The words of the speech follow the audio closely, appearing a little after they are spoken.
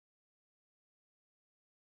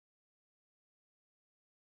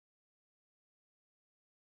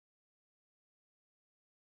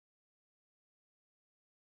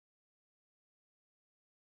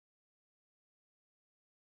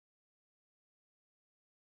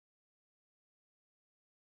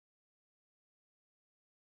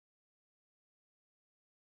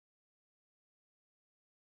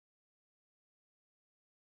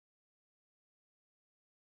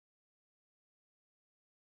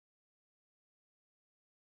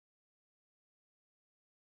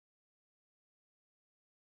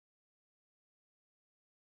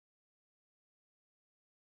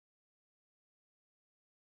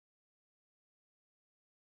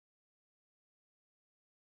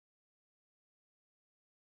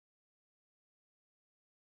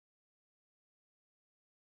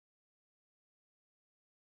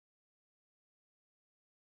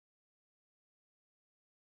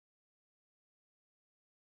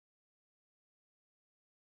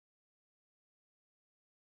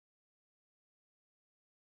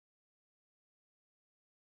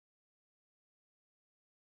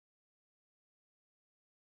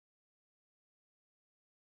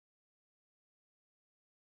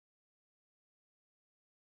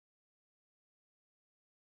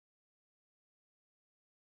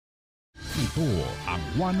Ito ang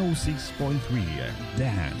 106.3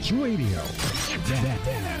 Dance Radio.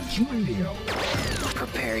 Dance Radio.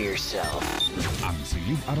 Prepare yourself. Ang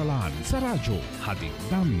silid-aralan sa radyo, hatid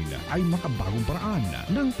namin ay makabagong paraan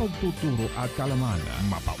ng pagtuturo at kalaman.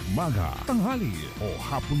 Mapaumaga, tanghali o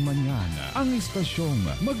hapon man yan. Ang istasyong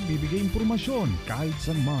magbibigay impormasyon kahit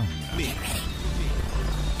saan man.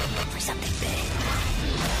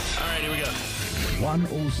 Alright, here we go.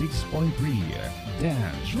 106.3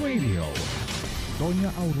 Dance Radio.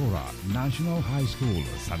 Doña Aurora National High School,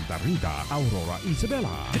 Santa Rita, Aurora,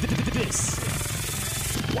 Isabela. This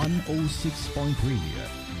 106.3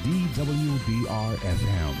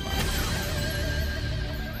 DWDR-FM.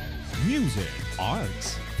 Music,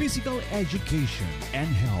 arts, physical education,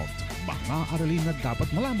 and health. Mga aralin na dapat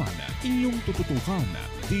malaman, inyong tututukan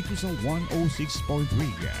dito sa 106.3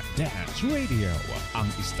 Dance Radio. Ang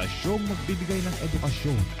istasyong magbibigay ng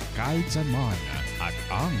edukasyon kahit saan man at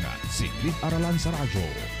ang silid-aralan sa radyo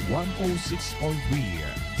 106.3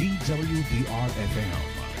 DWDR-FM.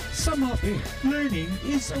 Sa MAPEH, learning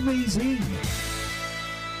is amazing!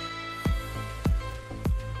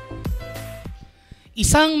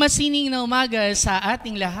 Isang masining na umaga sa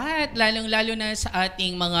ating lahat, lalong-lalo na sa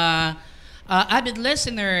ating mga avid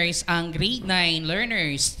listeners, ang grade 9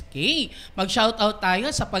 learners. Okay, mag-shoutout tayo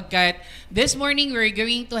sapagkat this morning we're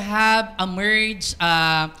going to have a merged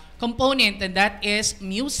component, and that is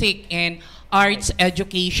music and arts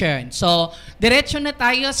education. So, diretso na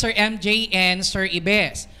tayo, Sir MJ and Sir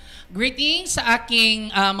Ibes. Greetings sa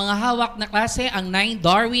aking mga hawak na klase, ang 9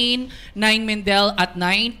 Darwin, 9 Mendel at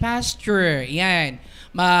 9 Pasture. Yan.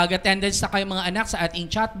 Mag-attendance na kayo mga anak sa ating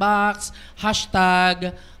chat box,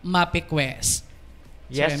 hashtag MAPEQuest.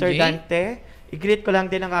 Yes, Sir Dante. I-greet ko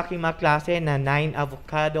lang din ang aking mga klase na 9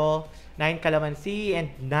 Avocado, 9 Calamansi,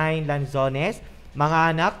 and 9 Lanzones. Mga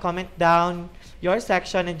anak, comment down your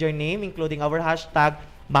section and your name, including our hashtag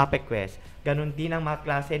MAPEQuest. Ganon din ang mga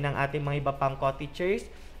klase ng ating mga iba pang co-teachers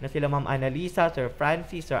na sila Ma'am Annalisa, Sir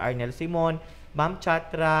Francis, Sir Arnel Simon, Ma'am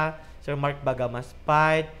Chatra, Sir Mark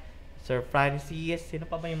Bagamaspad, Sir Francis, sino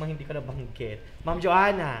pa ba yung mga hindi ko nabanggit? Ma'am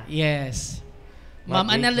Joanna. Yes. Ma'am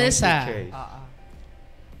Annalisa.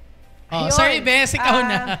 Oh, Ayun. sorry, Bes, ikaw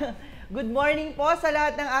na. Good morning po sa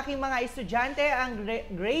lahat ng aking mga estudyante, ang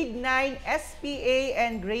grade 9 SPA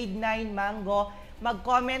and grade 9 Mango.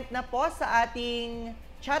 Mag-comment na po sa ating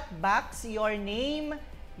chat box your name,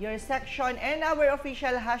 your section, and our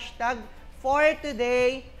official hashtag for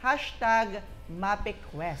today, hashtag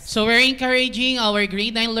MAPEQuest. So we're encouraging our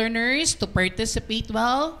grade 9 learners to participate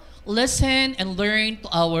well, listen, and learn to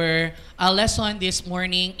our lesson this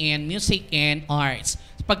morning in music and arts.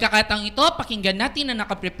 Sa pagkakataong ito, pakinggan natin na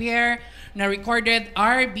nakaprepare na recorded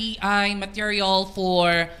RBI material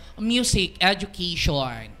for music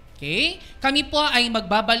education. Okay? Kami po ay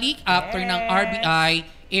magbabalik after ng RBI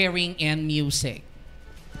airing and music.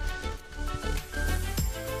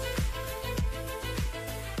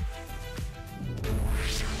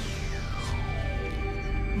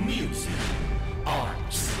 Music,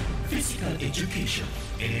 arts, physical education,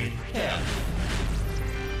 and health.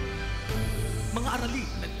 Mga aralin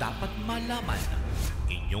na dapat malaman,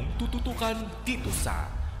 inyong tututukan dito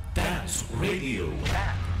sa Dance Radio.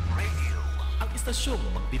 Ang istasyong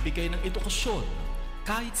magbibigay ng edukasyon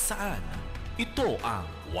kahit saan. Ito ang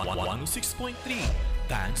 106.3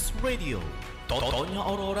 Dance Radio. Doña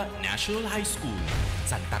Aurora National High School,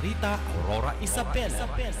 Santa Rita, Aurora, Isabela.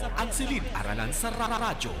 Ang silid-aralan sa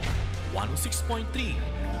radyo, 106.3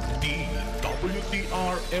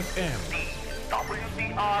 DWDR-FM.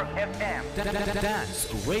 Dance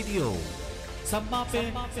Radio. Sa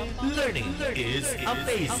MAPEH, learning is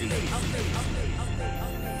amazing.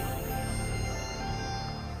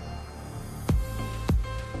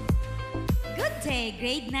 Good day,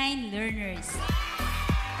 grade 9 learners.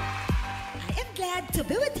 I am glad to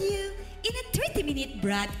be with you in a 30-minute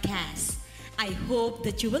broadcast. I hope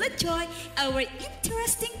that you will enjoy our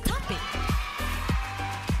interesting topic.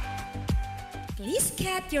 Please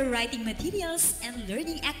get your writing materials and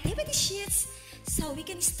learning activity sheets so we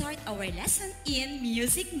can start our lesson in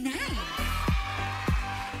Music 9.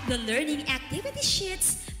 The learning activity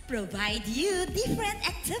sheets provide you different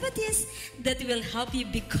activities that will help you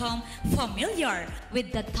become familiar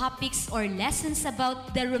with the topics or lessons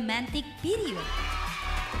about the romantic period.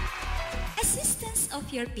 Assistance of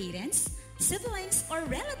your parents, siblings, or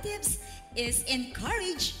relatives is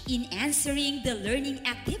encouraged in answering the learning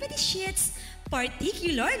activity sheets,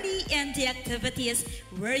 particularly in the activities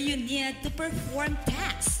where you need to perform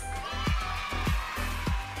tasks.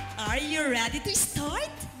 Are you ready to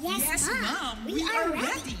start? Yes, Mom. We are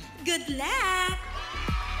ready. Good luck!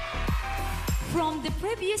 From the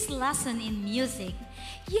previous lesson in music,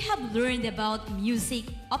 you have learned about music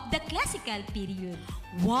of the classical period.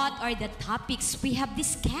 What are the topics we have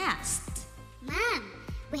discussed? Ma'am,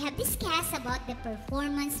 we have discussed about the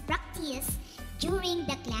performance practice during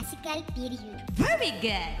the classical period. Very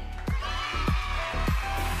good.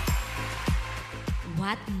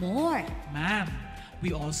 What more? Ma'am,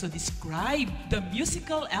 we also describe the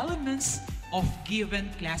musical elements of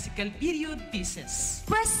given classical period pieces.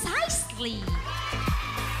 Precisely.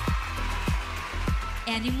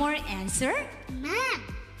 Any more answer? Ma'am,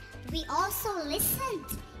 we also listened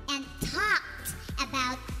and talked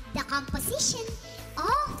about the composition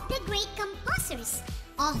of the great composers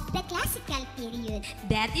of the classical period.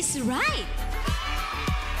 That is right.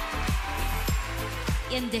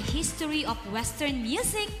 In the history of Western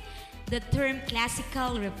music, the term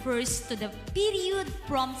classical refers to the period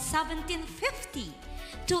from 1750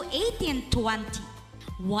 to 1820.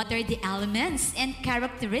 What are the elements and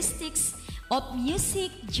characteristics of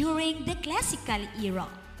music during the classical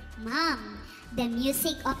era? Ma'am, the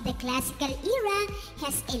music of the classical era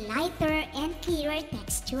has a lighter and clearer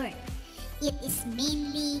texture. It is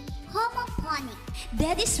mainly homophonic.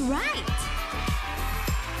 That is right.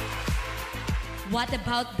 What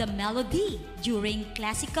about the melody during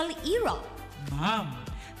classical era? Ma'am,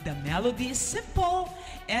 the melody is simple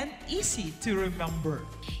and easy to remember.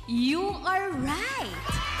 You are right.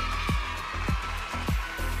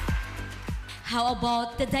 How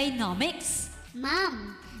about the dynamics?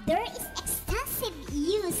 Ma'am, there is extensive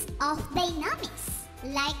use of dynamics,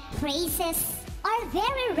 like phrases are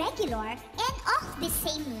very regular and of the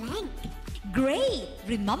same length. Great!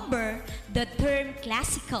 Remember, the term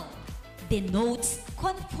classical denotes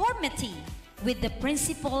conformity with the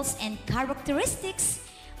principles and characteristics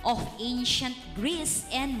of ancient Greece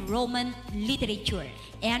and Roman literature,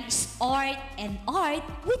 and art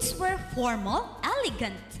which were formal,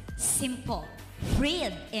 elegant, simple, free,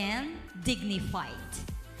 and dignified.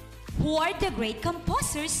 Who are the great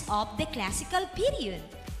composers of the classical period?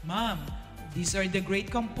 Ma'am, these are the great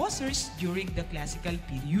composers during the classical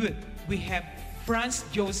period. We have Franz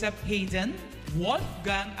Joseph Haydn,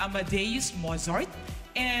 Wolfgang Amadeus Mozart,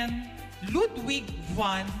 and Ludwig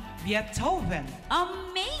van Beethoven.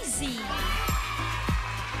 Amazing!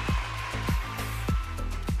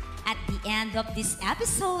 At the end of this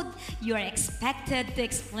episode, you are expected to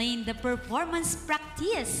explain the performance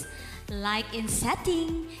practice, like in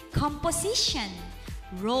setting, composition,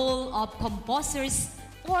 role of composers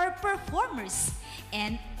or performers,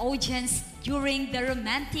 and audience during the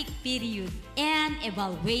Romantic period, and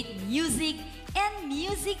evaluate music and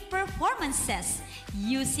music performances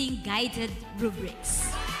using guided rubrics.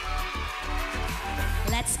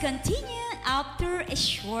 Let's continue after a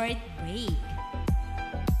short break.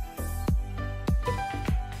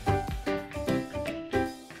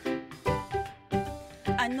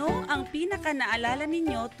 Ano ang pinaka-naalala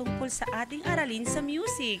ninyo tungkol sa ating aralin sa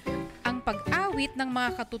music? Ang pag-awit ng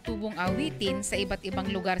mga katutubong awitin sa iba't ibang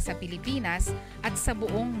lugar sa Pilipinas at sa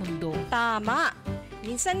buong mundo. Tama!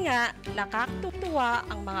 Minsan nga, nakakatutuwa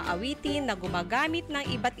ang mga awitin na gumagamit ng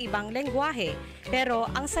iba't ibang lengguwahe. Pero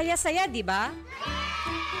ang saya-saya, di ba?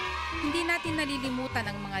 Hindi natin nalilimutan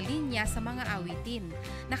ang mga linya sa mga awitin.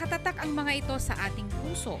 Nakatatak ang mga ito sa ating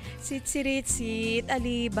puso. Sitsiritsit,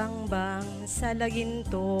 alibangbang, sa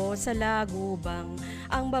laginto, sa lagubang,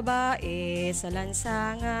 ang babae sa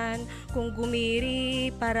lansangan, kung gumiri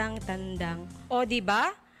parang tandang. O di ba?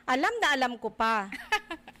 Alam na alam ko pa.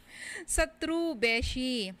 Sa true,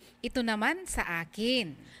 Beshi. Ito naman sa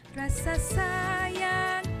akin. Rasa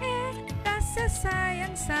sayang rasa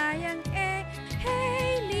sayang sayang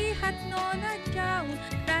hey, lihat no na dyaw,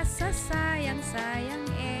 rasa sayang sayang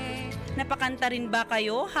Napakanta rin ba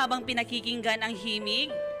kayo habang pinakikinggan ang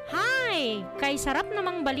himig? Hi! Kay sarap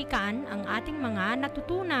namang balikan ang ating mga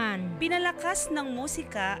natutunan. Pinalakas ng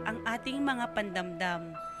musika ang ating mga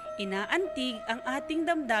pandamdam. Inaantig ang ating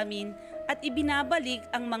damdamin at ibinabalik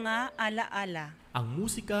ang mga alaala. Ang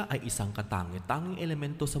musika ay isang katangi-tanging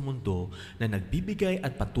elemento sa mundo na nagbibigay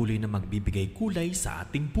at patuloy na magbibigay kulay sa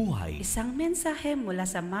ating buhay. Isang mensahe mula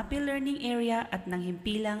sa MAPEH Learning Area at ng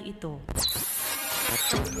himpilang ito.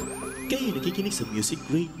 Kayo nakikinig sa Music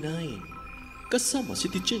Grade 9. Kasama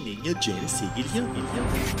si Teacher Ninya Jenny Sigil.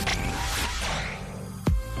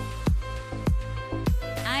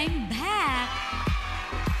 I'm back!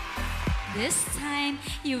 This time,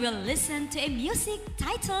 you will listen to a music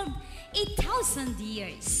titled 8,000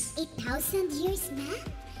 Years. 8,000 years, ma'am?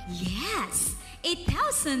 Yes,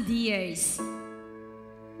 8,000 years.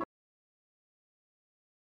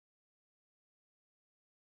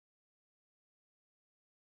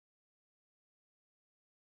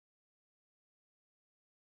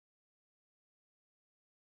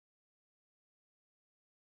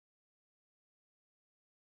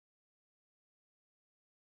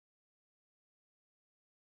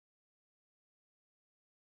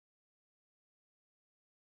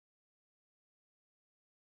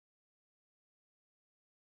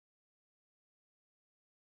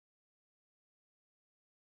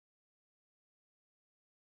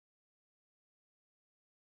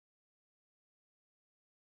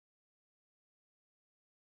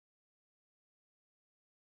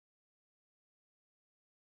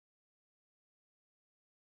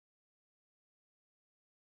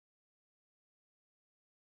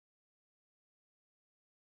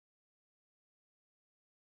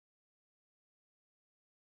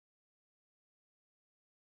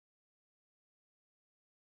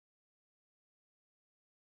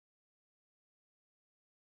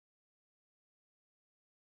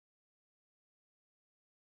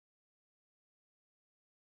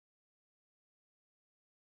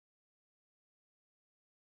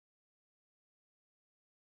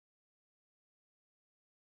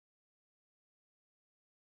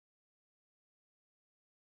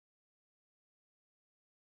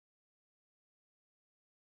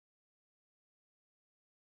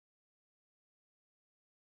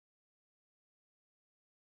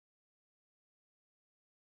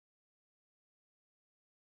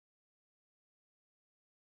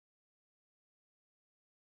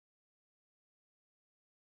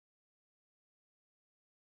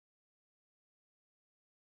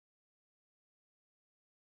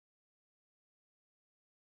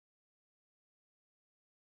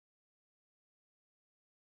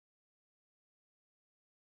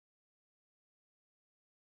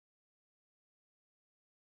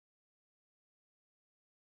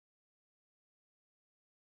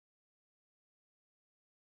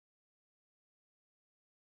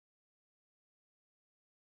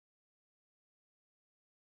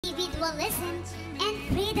 individualism, and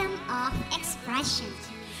freedom of expression.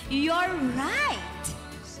 You're right.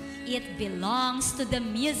 It belongs to the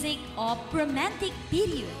music of romantic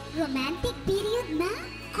period. Romantic period, ma'am?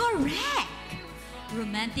 Correct.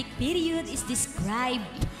 Romantic period is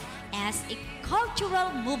described as a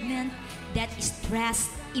cultural movement that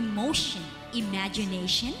stressed emotion,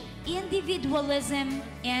 imagination, individualism,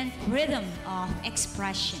 and freedom of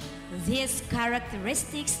expression. These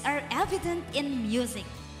characteristics are evident in music,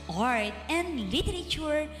 art, and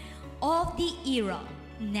literature of the era.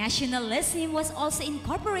 Nationalism was also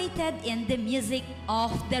incorporated in the music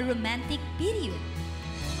of the Romantic period.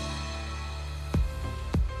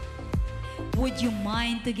 Would you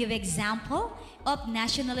mind to give example of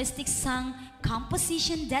nationalistic song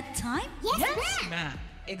composition that time? Yes, ma'am.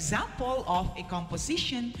 Example of a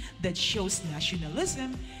composition that shows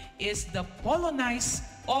nationalism is the Polonaise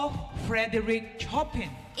of Frederick Chopin.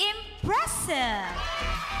 Impressive!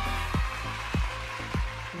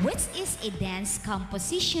 Which is a dance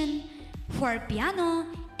composition for piano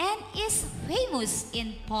and is famous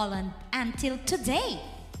in Poland until today.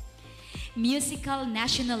 Musical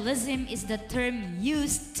nationalism is the term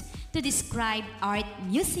used to describe art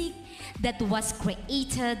music that was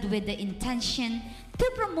created with the intention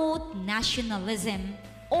to promote nationalism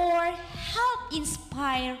or help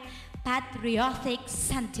inspire patriotic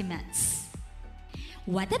sentiments.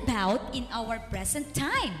 What about in our present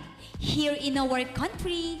time? Here in our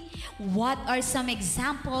country, what are some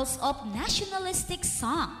examples of nationalistic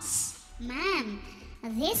songs? Ma'am,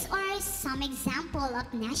 these are some example of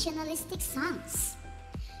nationalistic songs.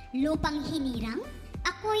 Lupang Hinirang,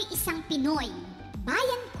 Ako'y Isang Pinoy,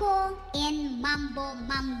 Bayan Ko, and Mambo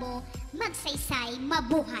Mambo, Magsaysay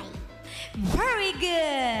Mabuhay. Very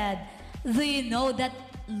good! Do you know that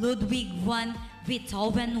Ludwig van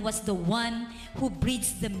Beethoven was the one who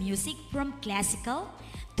bridged the music from classical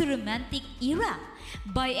to romantic era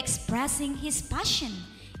by expressing his passion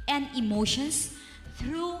and emotions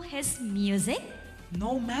through his music?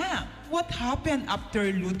 No, ma'am. What happened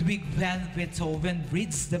after Ludwig van Beethoven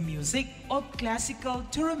bridged the music of classical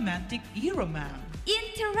to romantic era, ma'am?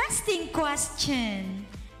 Interesting question.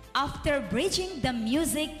 After bridging the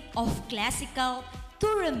music of classical to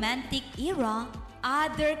romantic era,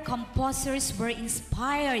 other composers were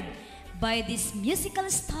inspired by this musical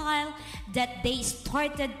style that they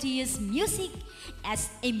started to use music as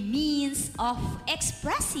a means of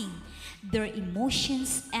expressing their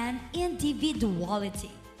emotions and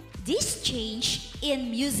individuality. This change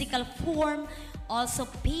in musical form also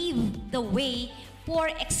paved the way for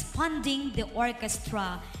expanding the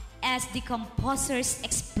orchestra as the composers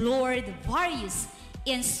explored various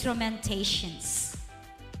instrumentations.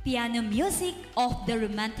 Piano music of the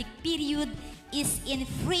Romantic period is in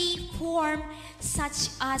free form such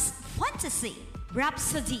as fantasy,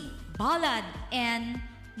 rhapsody, ballad, and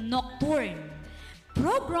nocturne.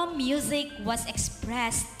 Program music was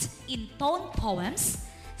expressed in tone poems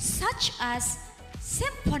such as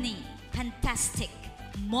symphony, fantastic.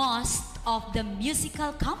 Most of the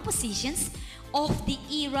musical compositions of the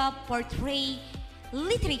era portray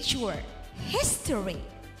literature, history,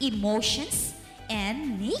 emotions,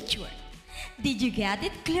 and nature. Did you get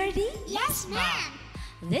it clearly? Yes, ma'am.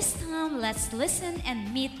 This time, let's listen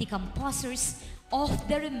and meet the composers of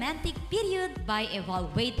the Romantic period by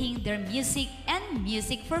evaluating their music and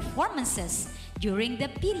music performances during the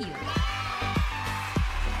period.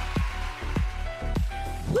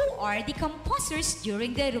 Who are the composers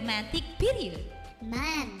during the Romantic period?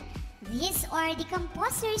 Ma'am, these are the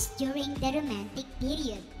composers during the Romantic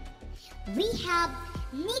period. We have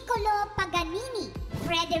Niccolo Paganini,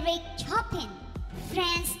 Frederick Chopin,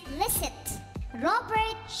 Franz Liszt,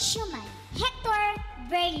 Robert Schumann, Hector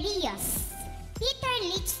Berlioz, Peter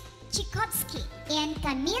Lich-Tchaikovsky, and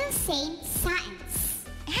Camille Saint-Saëns.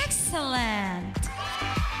 Excellent!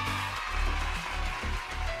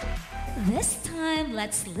 This time,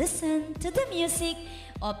 let's listen to the music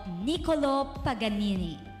of Niccolo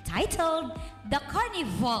Paganini, titled The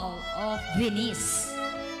Carnival of Venice.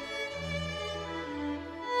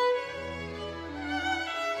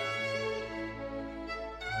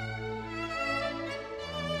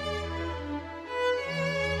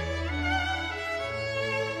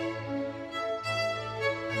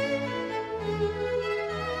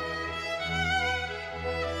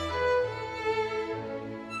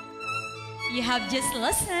 You have just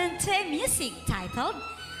listened to a music titled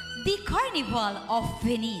The Carnival of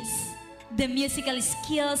Venice. The musical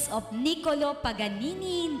skills of Niccolo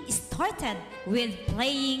Paganini started with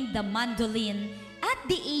playing the mandolin at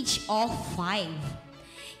the age of 5.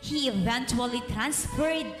 He eventually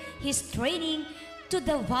transferred his training to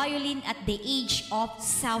the violin at the age of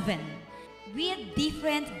 7 with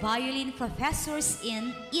different violin professors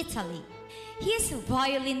in Italy. His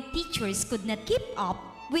violin teachers could not keep up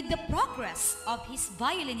with the progress of his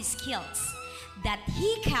violin skills that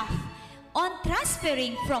he kept on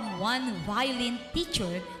transferring from one violin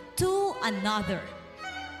teacher to another.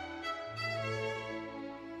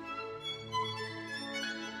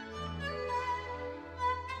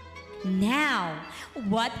 Now,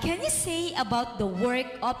 what can you say about the work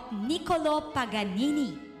of Niccolo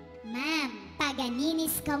Paganini? Ma'am,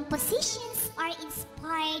 Paganini's compositions are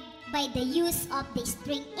inspired by the use of the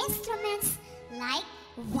string instruments like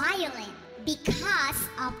violin. Because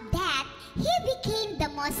of that, he became the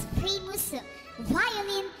most famous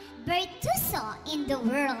violin virtuoso in the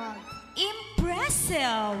world.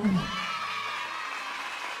 Impressive!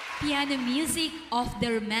 Piano music of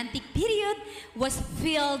the Romantic period was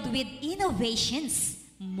filled with innovations.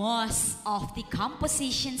 Most of the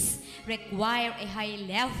compositions require a high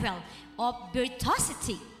level of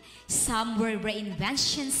virtuosity. Some were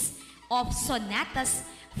reinventions of sonatas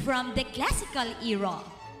from the classical era.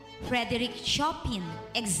 Frédéric Chopin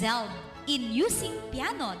excelled in using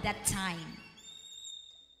piano that time.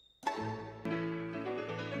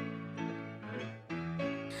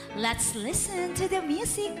 Let's listen to the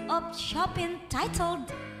music of Chopin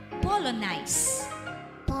titled Polonaise.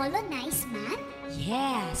 Polonaise, man?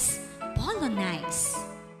 Yes, Polonaise.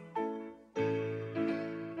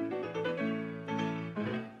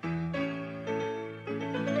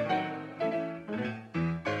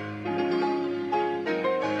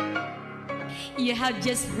 You have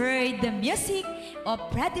just heard the music of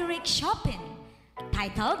Frédéric Chopin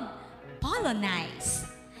titled Polonaise.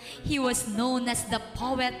 He was known as the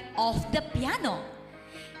poet of the piano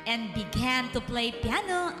and began to play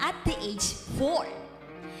piano at the age 4.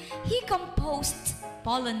 He composed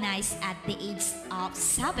Polonaise at the age of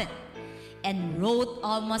 7 and wrote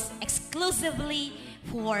almost exclusively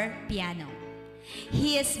for piano.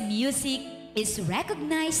 His music is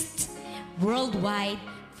recognized worldwide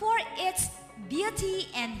for its beauty,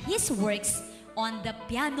 and his works on the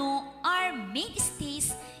piano are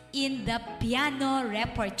mainstays in the piano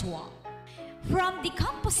repertoire. From the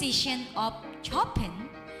composition of Chopin,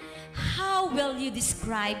 how will you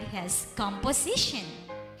describe his composition?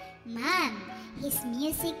 Ma'am, his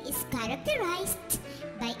music is characterized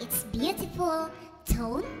by its beautiful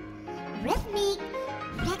tone, rhythmic,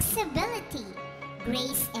 flexibility,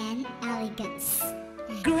 grace, and elegance.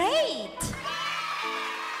 Great!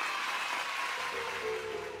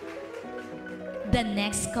 The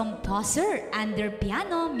next composer under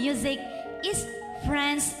piano music is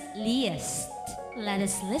Franz Liszt. Let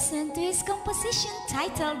us listen to his composition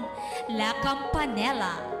titled La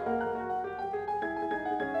Campanella.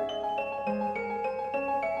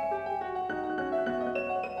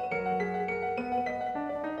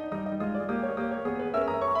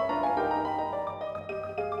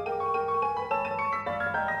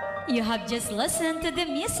 You have just listened to the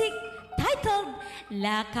music titled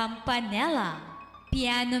La Campanella.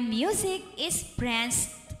 Piano music is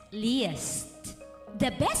Franz Liszt.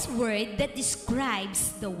 The best word that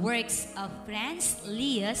describes the works of Franz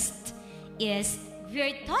Liszt is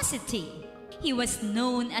virtuosity. He was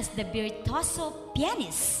known as the virtuoso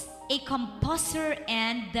pianist, a composer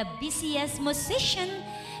and the busiest musician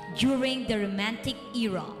during the Romantic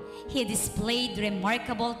era. He displayed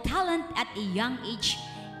remarkable talent at a young age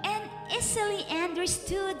and easily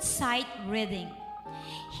understood sight reading.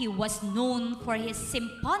 He was known for his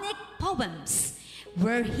symphonic poems,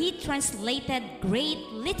 where he translated great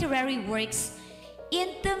literary works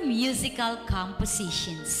into musical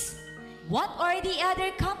compositions. What are the other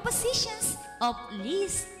compositions of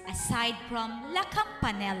Liszt aside from La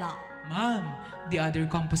Campanella? Ma'am, the other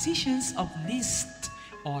compositions of Liszt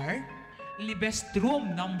are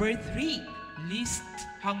Liebestrom No. 3, Liszt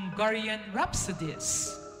Hungarian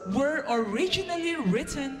Rhapsodies, were originally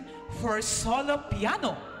written for solo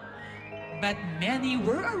piano, but many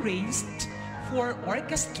were arranged for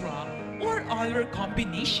orchestra or other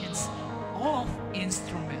combinations of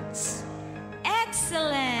instruments.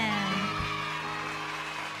 Excellent!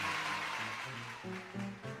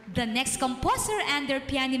 The next composer under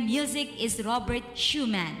piano music is Robert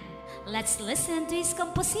Schumann. Let's listen to his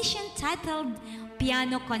composition titled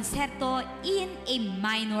Piano Concerto in A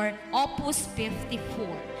Minor, Opus 54.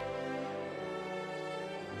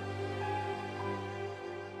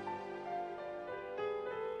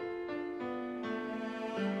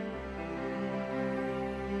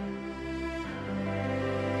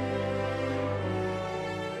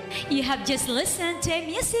 You have just listened to a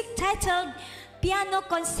music titled Piano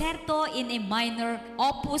Concerto in A Minor,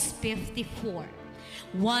 Opus 54.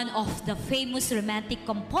 One of the famous romantic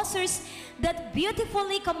composers that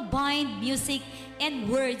beautifully combined music and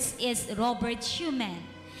words is Robert Schumann.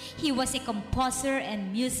 He was a composer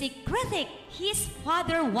and music critic. His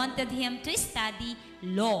father wanted him to study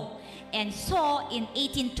law, and so in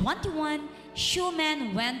 1821,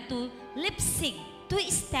 Schumann went to Leipzig to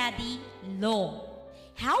study law.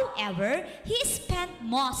 However, he spent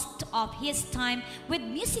most of his time with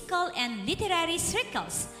musical and literary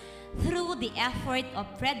circles through the effort of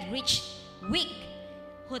Friedrich Wieck,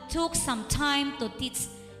 who took some time to teach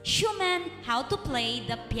Schumann how to play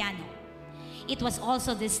the piano. It was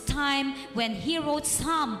also this time when he wrote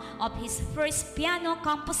some of his first piano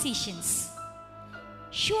compositions.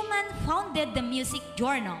 Schumann founded the music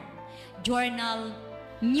journal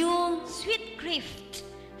New Sweetschrift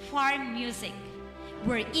for Music,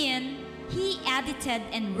 wherein he edited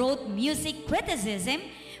and wrote music criticism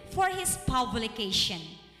for his publication.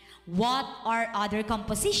 What are other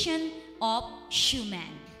compositions of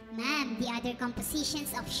Schumann? Ma'am, the other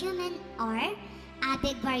compositions of Schumann are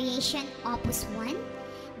Abegg Variation Opus 1,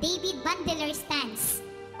 David Bandeler Stanz,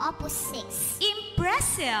 Opus 6.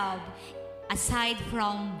 Impressive! Aside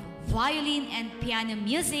from violin and piano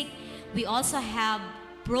music, we also have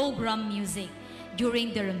program music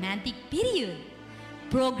during the Romantic period.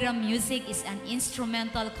 Program music is an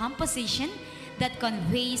instrumental composition that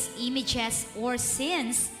conveys images or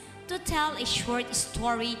scenes to tell a short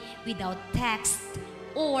story without text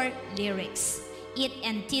or lyrics. It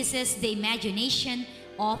entices the imagination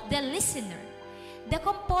of the listener. The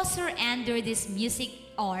composer under this music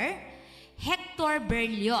are Hector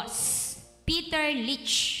Berlioz, Peter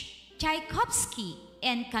Lich, Tchaikovsky,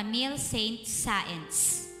 and Camille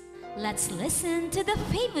Saint-Saëns. Let's listen to the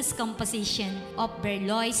famous composition of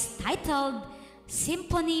Berlioz titled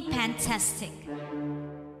Symphony Fantastic.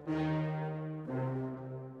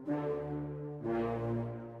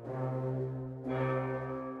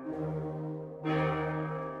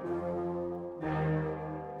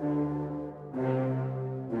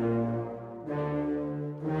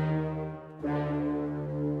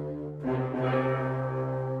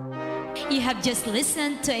 You have just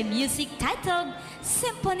listened to a music titled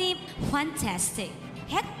Symphony Fantastic.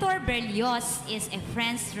 Hector Berlioz is a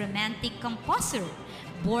French romantic composer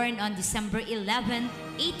born on December 11,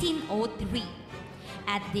 1803.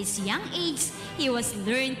 At this young age, he was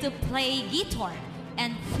learned to play guitar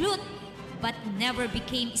and flute but never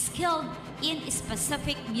became skilled in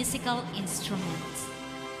specific musical instruments.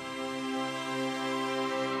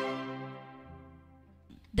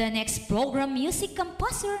 The next program music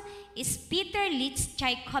composer is Peter Lich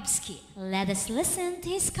Tchaikovsky. Let us listen to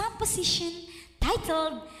his composition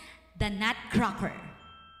titled The Nutcracker.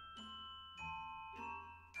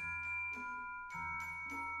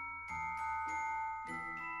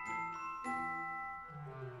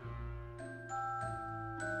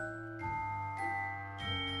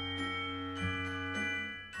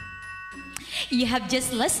 You have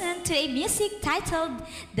just listened to a music titled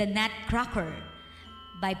The Nutcracker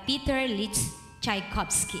by Peter Lich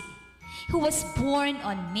Tchaikovsky, who was born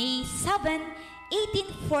on May 7,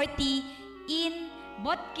 1840 in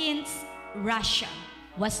Botkins, Russia.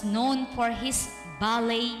 Was known for his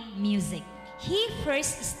ballet music. He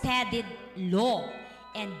first studied law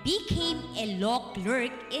and became a law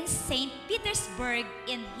clerk in St. Petersburg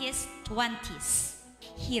in his 20s.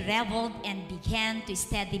 He reveled and began to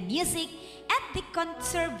study music at the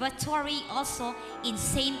conservatory also in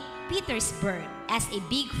St. Petersburg. As a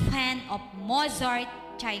big fan of Mozart,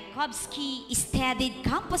 Tchaikovsky studied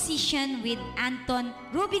composition with Anton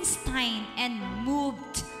Rubinstein and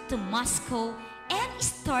moved to Moscow and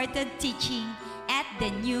started teaching at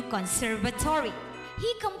the new conservatory.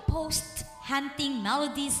 He composed hunting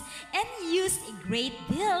melodies and used a great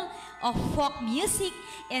deal of folk music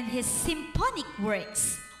in his symphonic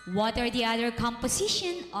works. What are the other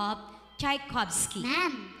compositions of Tchaikovsky?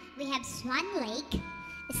 Ma'am, we have Swan Lake,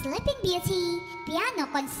 Sleeping Beauty, Piano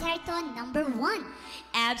Concerto No. 1.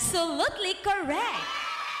 Absolutely correct!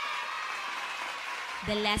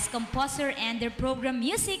 The last composer under program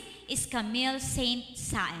music is Camille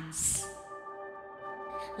Saint-Saëns.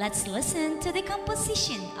 Let's listen to the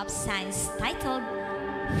composition of Saëns titled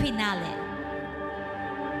Finale.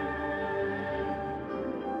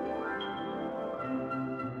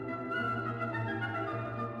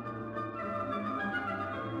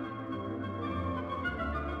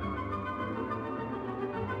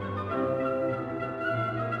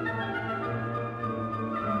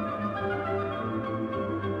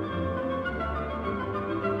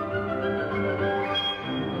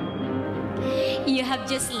 You have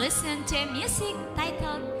just listened to a music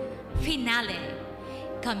titled Finale.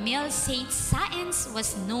 Camille Saint-Saëns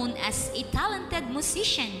was known as a talented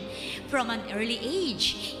musician from an early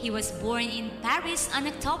age. He was born in Paris on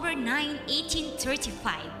October 9,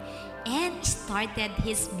 1835, and started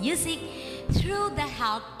his music through the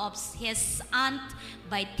help of his aunt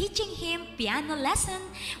by teaching him piano lesson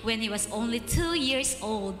when he was only 2 years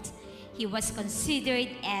old. He was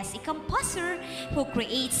considered as a composer who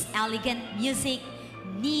creates elegant music,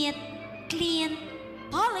 neat, clean,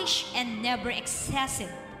 polished, and never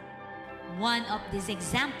excessive. One of these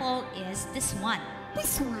example is this one.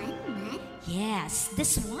 This one, man? Yes,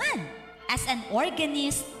 this one. As an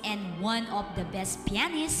organist and one of the best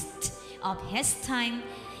pianists of his time,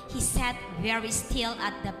 he sat very still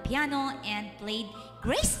at the piano and played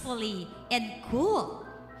gracefully and cool.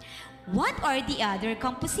 What are the other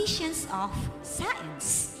compositions of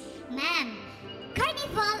Saëns? Ma'am,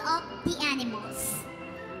 Carnival of the Animals,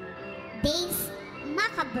 Days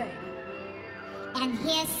Macabre, and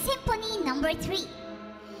his Symphony No. 3.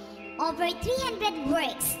 Over 300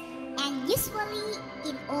 works, and usually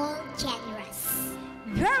in all genres.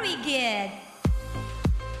 Very good!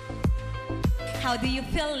 How do you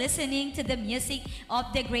feel listening to the music of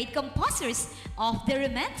the great composers of the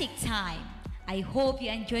Romantic time? I hope you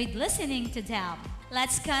enjoyed listening to them.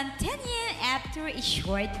 Let's continue after a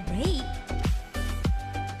short break.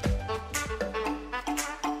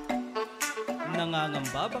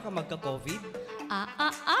 Nangangamba baka magka-COVID?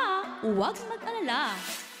 Huwag mag-alala.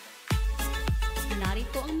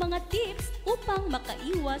 Narito ang mga tips upang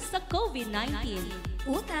makaiwas sa COVID-19.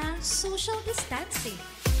 Una, social distancing.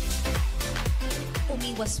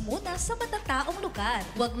 Umiwas muna sa matataong lugar.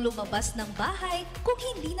 Huwag lumabas ng bahay kung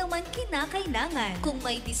hindi naman kinakailangan. Kung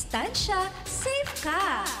may distansya, safe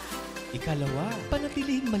ka. Ikalawa,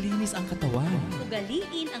 panatilihing malinis ang katawan.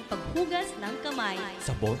 Ugaliin ang paghugas ng kamay.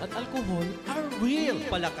 Sabon at alkohol are real.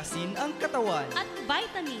 Palakasin ang katawan. At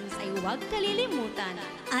vitamins ay huwag kalilimutan.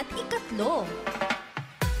 At ikatlo,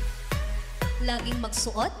 laging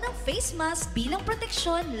magsuot ng face mask bilang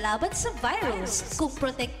proteksyon laban sa virus. Kung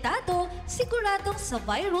protektado, siguradong sa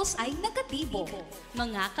virus ay negatibo.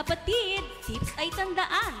 Mga kapatid, tips ay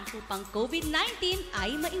tandaan upang COVID-19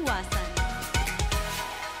 ay maiwasan.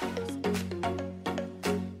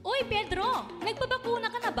 Uy, Pedro!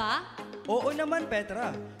 Nagpabakuna ka na ba? Oo naman,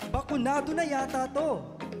 Petra. Bakunado na yata to.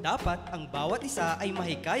 Dapat ang bawat isa ay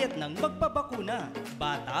mahikayat ng magpabakuna.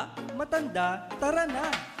 Bata, matanda, tara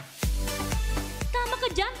na! Tama ka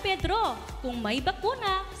dyan, Pedro. Kung may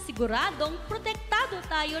bakuna, siguradong protektado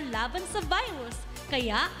tayo laban sa virus.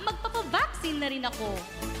 Kaya magpapavaksin na rin ako.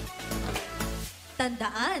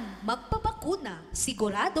 Tandaan, magpabakuna,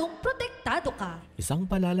 siguradong protektado ka. Isang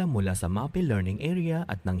paalala mula sa MAPEH Learning Area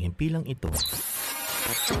at ng himpilang ito.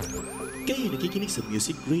 Kayo nakikinig sa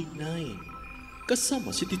Music Grade 9.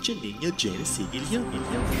 Kasama si Teacher Ninya Jenny Sigilyan.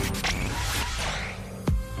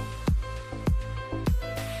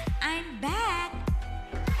 I'm back!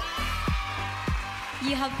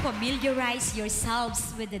 You have familiarized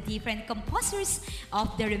yourselves with the different composers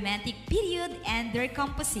of the Romantic period and their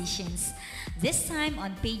compositions. This time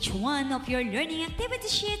on page 1 of your learning activity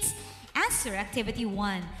sheets, answer activity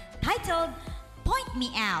 1, titled Point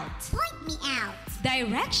Me Out. Point me out.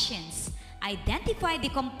 Directions. Identify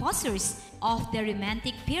the composers of the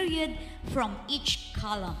Romantic period from each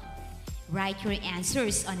column. Write your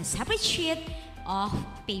answers on a separate sheet of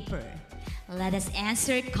paper. Let us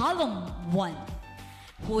answer column 1.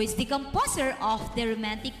 Who is the composer of the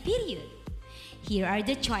Romantic period? Here are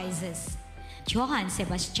the choices: Johann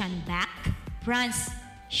Sebastian Bach, Franz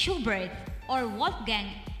Schubert, or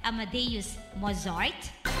Wolfgang Amadeus Mozart?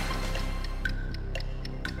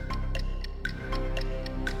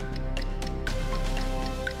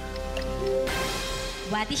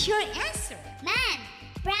 What is your answer? Man,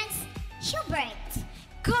 Franz Schubert.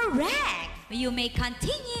 Correct! You may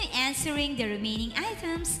continue answering the remaining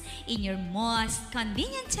items in your most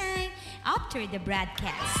convenient time after the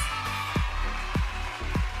broadcast.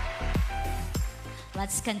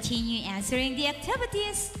 Let's continue answering the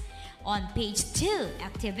activities. On page 2,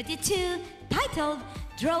 activity 2, titled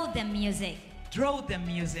Draw the Music. Draw the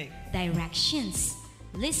music. Directions.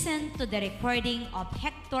 Listen to the recording of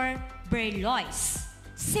Hector Berlioz'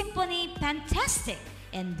 Symphony Fantastic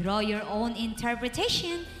and draw your own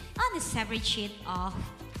interpretation on a separate sheet of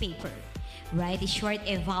paper. Write a short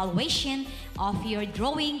evaluation of your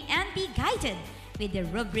drawing and be guided with the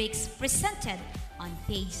rubrics presented on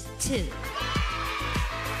page 2.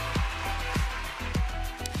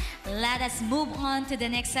 Let us move on to the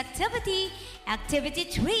next activity, activity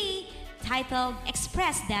 3, titled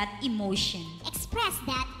Express That Emotion. Express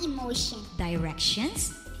that emotion.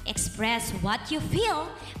 Directions. Express what you feel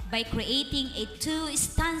by creating a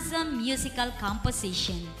two-stanza musical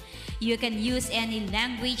composition. You can use any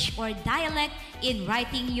language or dialect in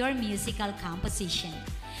writing your musical composition.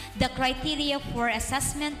 The criteria for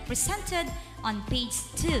assessment presented on page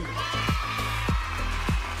 2.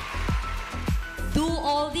 Do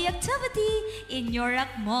all the activity in your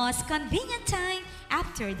most convenient time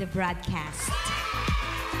after the broadcast.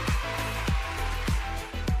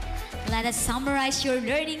 Let us summarize your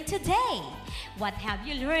learning today. What have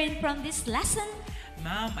you learned from this lesson?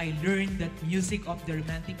 Ma'am, I learned that music of the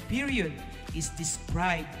Romantic period is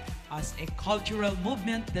described as a cultural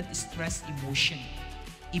movement that stresses emotion,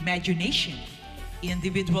 imagination,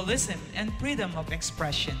 individualism, and freedom of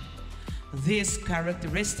expression. These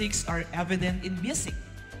characteristics are evident in music,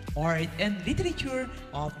 art, and literature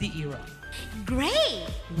of the era. Great!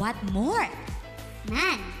 What more?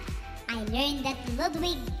 Man, I learned that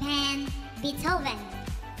Ludwig van Beethoven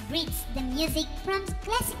bridged the music from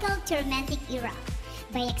classical to romantic era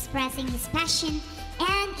by expressing his passion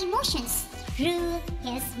and emotions through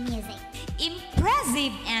his music.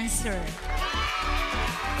 Impressive answer!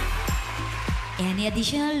 Any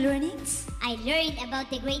additional learnings? I learned about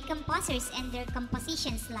the great composers and their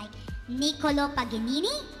compositions like Niccolo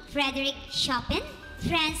Paganini, Frédéric Chopin,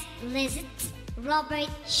 Franz Liszt, Robert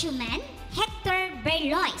Schumann, Hector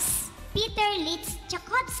Berlioz, Peter Liszt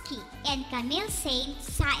Tchaikovsky, and Camille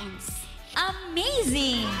Saint-Saëns.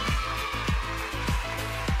 Amazing!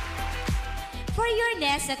 For your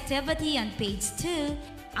next activity on page 2,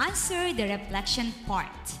 answer the reflection part.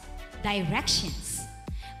 Directions.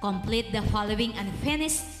 Complete the following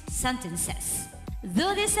unfinished sentences.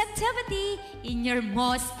 Do this activity in your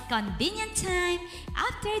most convenient time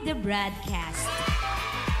after the broadcast.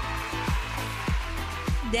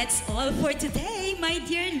 That's all for today, my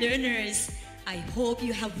dear learners. I hope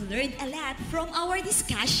you have learned a lot from our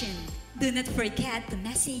discussion. Do not forget to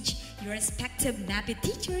message your respective MAPEH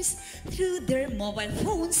teachers through their mobile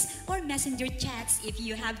phones or messenger chats if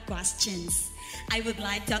you have questions. I would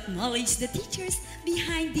like to acknowledge the teachers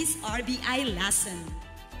behind this RBI lesson.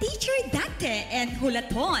 Teacher Dante and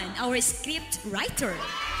Hulaton, our script writer.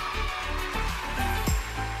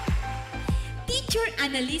 Teacher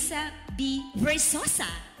Annalisa B. Versosa,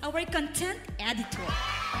 our content editor.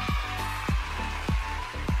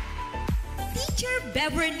 Teacher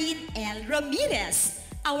Beverly L. Ramirez,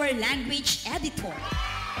 our language editor.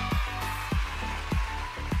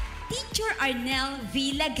 Teacher Arnel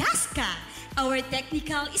V. Lagasca, our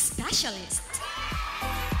technical specialist.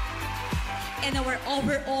 And our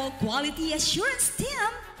overall quality assurance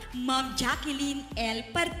team, Ma'am Jacqueline L.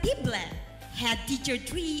 Partible, Head Teacher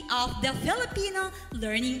 3 of the Filipino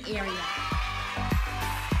Learning Area.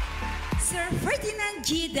 Sir Ferdinand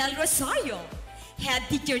G. Del Rosario, Head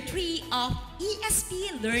Teacher 3 of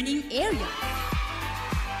ESP Learning Area.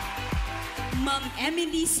 Ma'am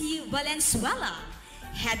Emily C. Valenzuela,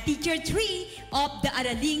 Head Teacher 3 of the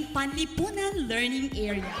Araling Panlipunan Learning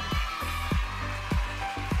Area.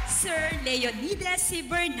 Sir Leonidas C.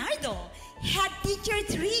 Bernardo, Head Teacher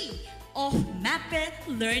 3 of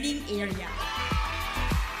MAPEH Learning Area.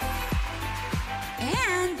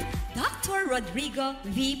 And Dr. Rodrigo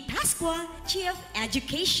V. Pascua, Chief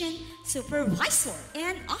Education Supervisor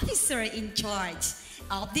and Officer in charge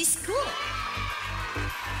of the school.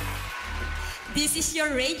 This is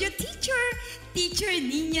your radio teacher, Teacher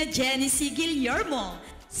Nina Genesis Guillermo,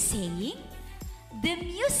 saying, the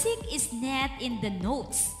music is not in the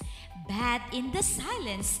notes, but in the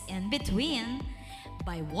silence in between,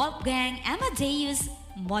 by Wolfgang Amadeus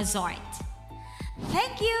Mozart.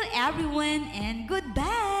 Thank you everyone and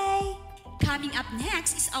goodbye. Coming up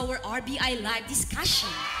next is our RBI live discussion.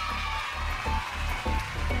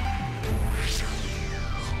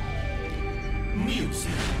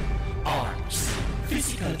 Music, arts,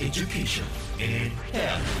 physical education, and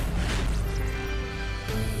health.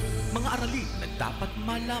 Mga aralin na dapat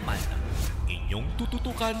malaman, inyong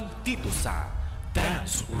tututukan dito sa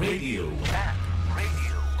Dance Radio.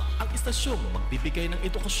 Ang istasyong magbibigay ng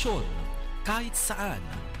edukasyon kahit saan.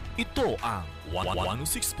 Ito ang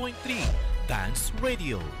 106.3 Dance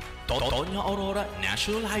Radio. Totonia Aurora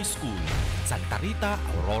National High School, Santa Rita,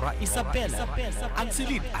 Aurora, Isabela. Ang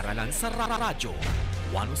silid-aralan sa radyo.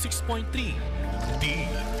 106.3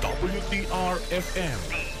 DWDR-FM.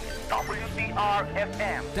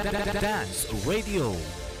 Dance Radio.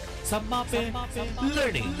 Sa MAPEH,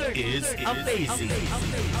 learning is amazing.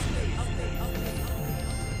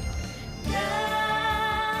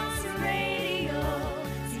 Dance Radio,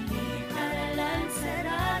 silid-aralan sa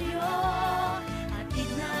radyo. Atid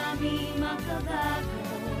namin makabago,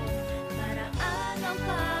 paraan ang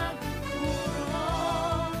pagtuturo.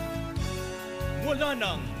 Wala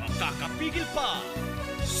nang makakapigil pa.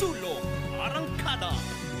 Sulong Arangkada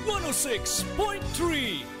 106.3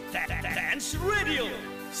 Dance Radio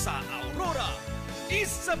sa Aurora,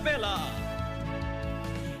 Isabela.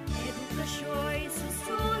 Edukasyo'y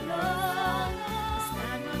susulong,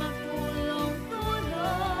 basta na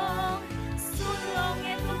magtulong-tulong, sulong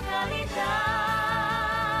edukalidad.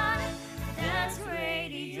 Dance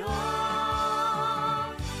Radio,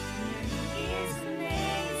 learning is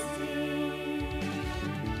amazing.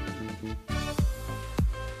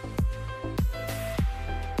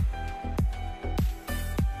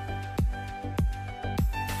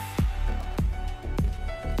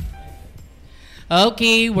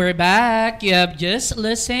 Okay, we're back. You have just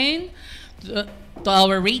listened to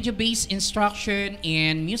our radio-based instruction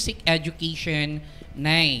in music education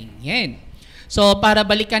 9. Yan. So, para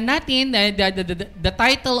balikan natin, the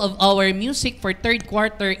title of our music for third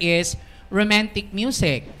quarter is Romantic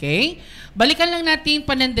Music. Okay? Balikan lang natin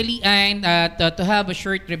panandalian to have a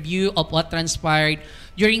short review of what transpired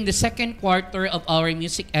during the second quarter of our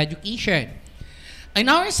music education. In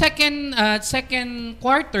our second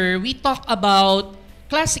quarter, we talk about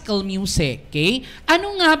classical music. Okay?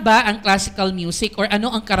 Ano nga ba ang classical music or ano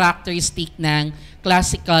ang characteristic ng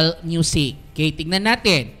classical music? Okay, tingnan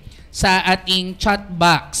natin sa ating chat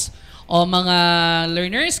box. O mga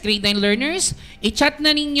learners, grade 9 learners, i-chat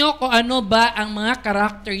na ninyo kung ano ba ang mga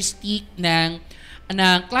characteristic ng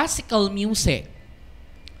classical music.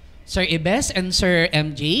 Sir Ibes and Sir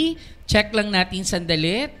MJ, check lang natin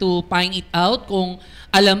sandali to find it out kung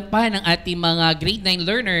alam pa ng ating mga grade 9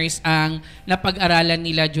 learners ang napag-aralan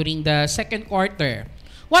nila during the second quarter.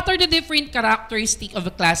 What are the different characteristics of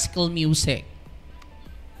a classical music?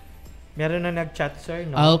 Meron na nag-chat, sir,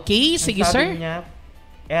 no? Okay, sige, sir. Sabi niya,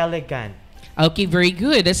 elegant. Okay, very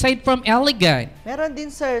good. Aside from elegant. Meron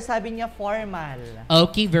din, sir, sabi niya formal.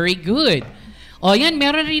 Okay, very good. O yan,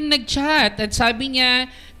 meron rin nag-chat at sabi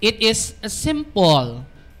niya, it is simple,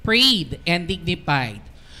 prayed, and dignified.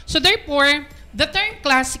 So therefore, the term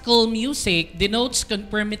classical music denotes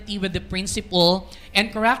conformity with the principle and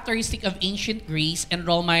characteristic of ancient Greece and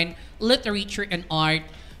Roman literature and art,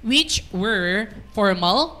 which were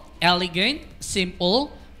formal, elegant, simple,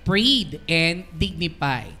 prayed, and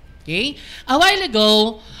dignified. Okay? A while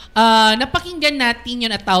ago, napakinggan natin yun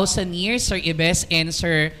 1,000 years, Sir Ibes and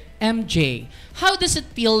Sir MJ. How does it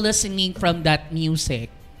feel listening from that music?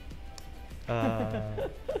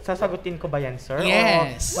 Sasagutin ko ba yan, sir?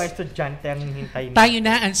 Yes. O estudyante ang hintayin? Tayo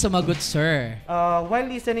na ang sumagot, sir. While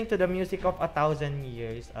listening to the music of 1,000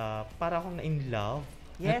 years, para akong na-in love.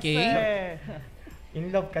 Yes, Okay. sir. In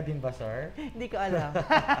love ka din ba, sir? Hindi ko alam.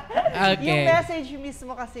 Okay. Yung message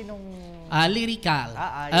mismo kasi nung... Lyrical.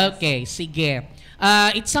 Yes. Okay, sige.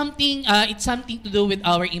 It's something to do with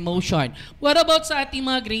our emotion. What about sa ating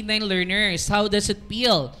mga grade 9 learners? How does it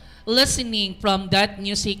feel listening from that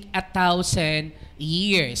music 1,000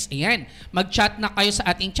 years? Ayan. Mag-chat na kayo sa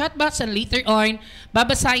ating chat box and later on,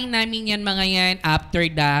 babasahin namin yan mga yan after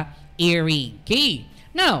the airing. Okay.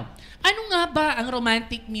 Now, ano nga ba ang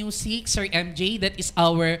romantic music, Sir MJ? That is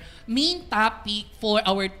our main topic for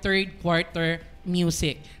our third quarter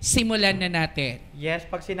music. Simulan na natin. Yes,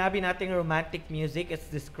 pag sinabi nating romantic music, it's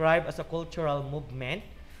described as a cultural movement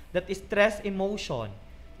that stress emotion,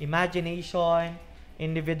 imagination,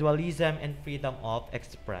 individualism, and freedom of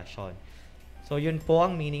expression. So yun po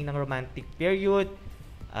ang meaning ng romantic period,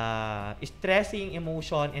 stressing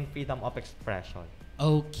emotion and freedom of expression.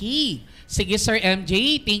 Okay. Sige, Sir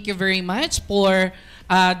MJ, thank you very much for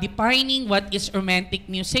defining what is romantic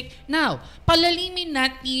music. Now, palalimin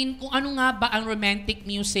natin kung ano nga ba ang romantic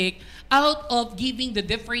music out of giving the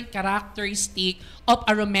different characteristic of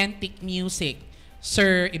a romantic music.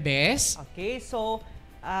 Sir Ibes? Okay, so,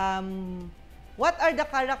 what are the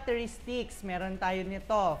characteristics? Meron tayo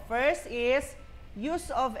nito. First is use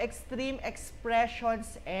of extreme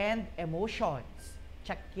expressions and emotions.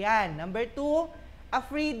 Check yan. Number 2, a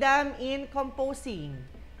freedom in composing.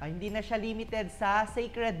 Hindi na siya limited sa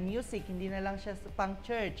sacred music, hindi na lang siya pang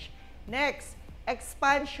church. Next,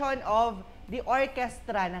 expansion of the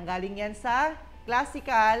orchestra. Nanggaling yan sa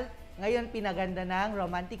classical, ngayon pinaganda ng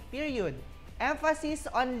romantic period. Emphasis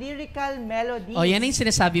on lyrical melodies. O, yan yung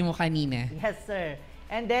sinasabi mo kanina. Yes, sir.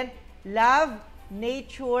 And then, love,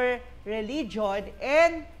 nature, religion,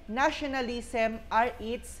 and nationalism are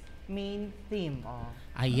its main theme.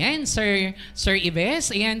 Ayan, Sir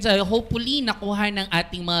Ives. Ayan, hopefully nakuha ng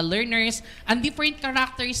ating mga learners ang different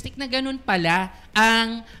characteristic na ganun pala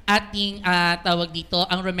ang ating tawag dito,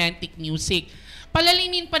 ang romantic music.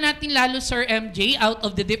 Palalinin pa natin lalo, Sir MJ, out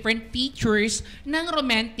of the different features ng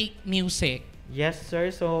romantic music. Yes,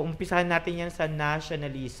 sir. So, umpisahan natin yan sa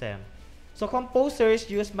nationalism. So composers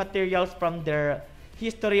use materials from their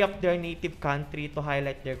history of their native country to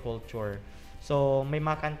highlight their culture. So may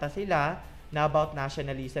mga kanta sila na about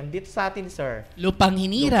nationalism. Dito sa atin, sir. Lupang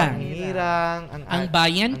Hinirang. Lupang Hinirang. Ang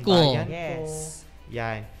Bayan Ko. Yes.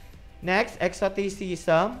 Yan. Next,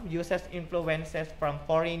 exoticism uses influences from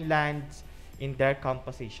foreign lands in their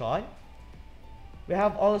composition. We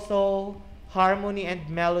have also harmony and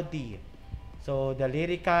melody. So the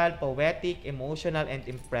lyrical, poetic, emotional, and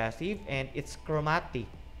impressive, and it's chromatic.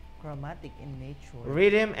 Chromatic in nature.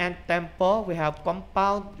 Rhythm and tempo, we have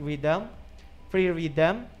compound rhythm, free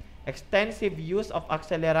rhythm, extensive use of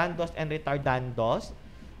accelerandos and retardandos,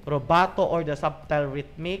 rubato or the subtle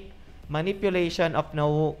rhythmic, manipulation of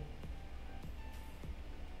no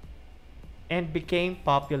and became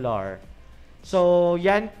popular. So,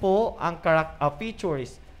 yan po ang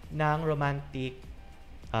features ng romantic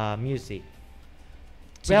music.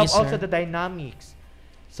 We have also the dynamics.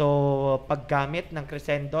 So, paggamit ng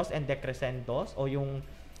crescendos and decrescendos o yung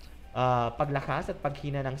paglakas at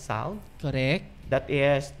paghina ng sound. Correct. That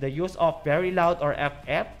is the use of very loud or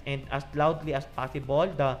FF and as loudly as possible,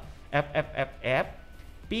 the FFFF.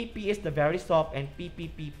 PP is the very soft and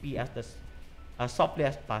PPPP as the softly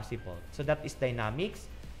as possible. So, that is dynamics.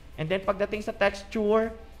 And then, pagdating sa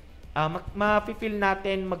texture, ma-feel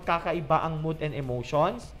natin magkakaiba ang mood and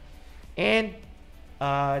emotions. And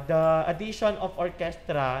the addition of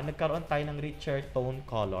orchestra, nagkaroon tayo ng richer tone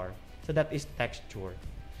color. So that is texture.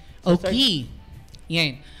 So, Okay.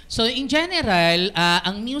 Yan. So in general,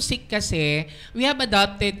 ang music kasi, we have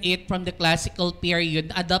adopted it from the classical period.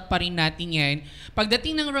 Adopt pa rin natin yan.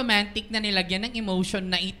 Pagdating ng romantic na nilagyan ng emotion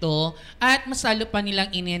na ito, at masalo pa nilang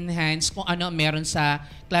in-enhance kung ano meron sa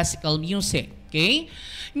classical music. Okay?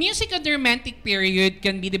 Music of the romantic period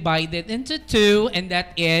can be divided into two, and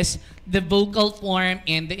that is the vocal form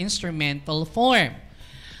and the instrumental form.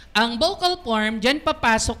 Ang vocal form, dyan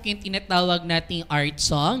papasok yung tinatawag nating art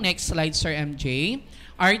song. Next slide, Sir MJ.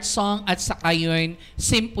 Art song at saka yun,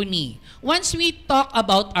 symphony. Once we talk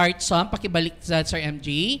about art song, pakibalik sa Sir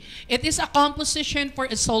MJ, it is a composition for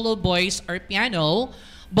a solo voice or piano,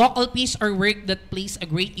 vocal piece or work that plays a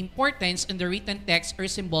great importance in the written text or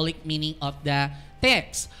symbolic meaning of the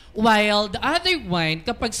text. While the other one,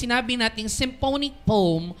 kapag sinabi nating symphonic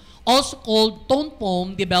poem, also called tone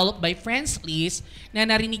poem, developed by Franz Liszt, na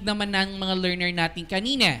narinig naman ng mga learner natin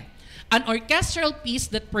kanina. An orchestral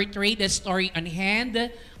piece that portrayed a story on hand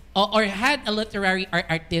or had a literary or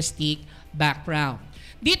artistic background.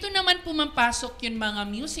 Dito naman pumapasok yung mga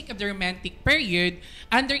music of the romantic period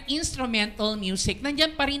under instrumental music.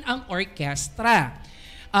 Nandyan pa rin ang orchestra.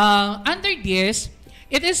 Under this,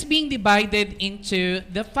 it is being divided into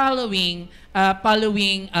the following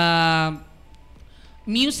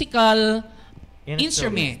musical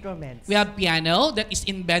instruments. We have piano that is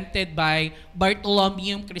invented by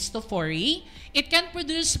Bartolomeo Cristofori. It can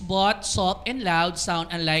produce both soft and loud sound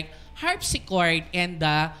unlike harpsichord and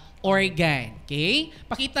the organ. Okay?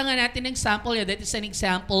 Pakita nga natin ng sample. That is an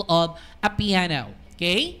example of a piano.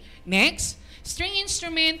 Okay? Next, string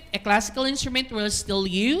instrument. A classical instrument will still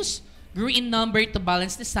use, grew in number to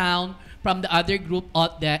balance the sound from the other group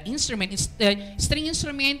of the instrument. String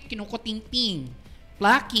instrument, kinukuting-ting,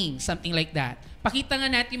 plucking, something like that. Pakita nga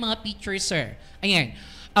natin mga pictures, sir. Ayan.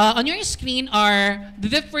 On your screen are the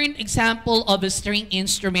different example of a string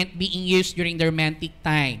instrument being used during the romantic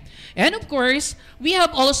time. And of course, we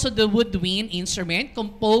have also the woodwind instrument.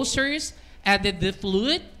 Composers added the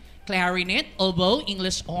flute, clarinet, oboe,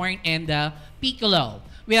 English horn, and the piccolo.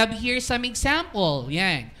 We have here some example.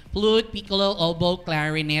 Yan. Flute, piccolo, oboe,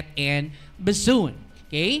 clarinet, and bassoon.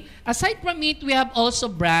 Okay? Aside from it, we have also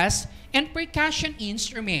brass and percussion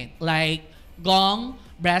instrument like gong,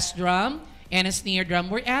 brass drum, and a snare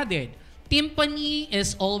drum were added. Timpani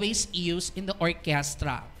is always used in the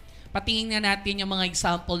orchestra. Patingin na natin yung mga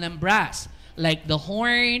example ng brass like the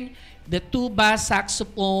horn, the tuba,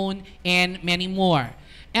 saxophone, and many more.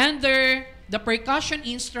 Under the percussion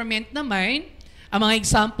instrument naman, ang mga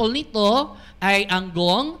example nito ay ang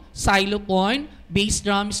gong, xylophone, bass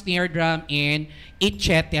drum, snare drum, and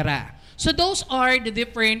etc. So those are the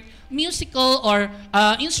different musical or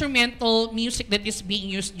instrumental music that is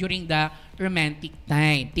being used during the romantic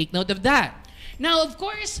time. Take note of that. Now, of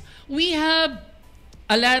course, we have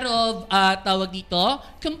a lot of tawag dito,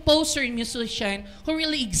 composer and musician who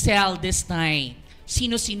really excel this time.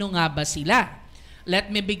 Sino-sino nga ba sila?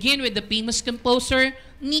 Let me begin with the famous composer,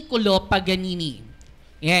 Niccolo Paganini.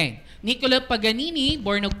 Yan. Niccolo Paganini,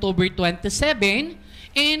 born October 27,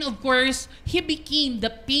 and of course, he became the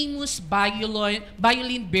famous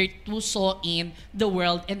violin virtuoso in the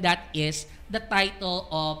world, and that is the title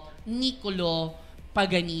of Niccolo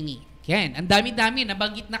Paganini. Yan, ang dami-dami,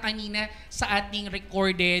 nabanggit na kanina sa ating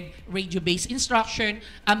recorded radio-based instruction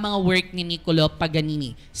ang mga work ni Niccolo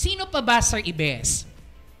Paganini. Sino pa ba, Sir Ibes?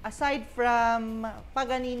 Aside from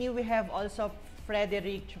Paganini, we have also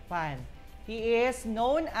Frédéric Chopin. He is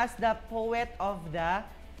known as the poet of the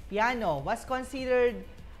piano, was considered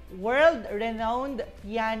world-renowned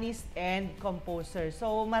pianist and composer.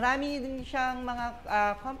 So marami din siyang mga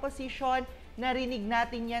composition, narinig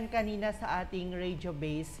natin yan kanina sa ating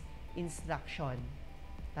radio-based instruction.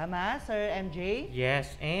 Tama, Sir MJ?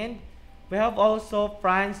 Yes, and we have also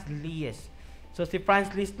Franz Liszt. So si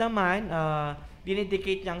Franz Liszt naman,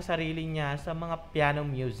 dinedicate niya ang sarili niya sa mga piano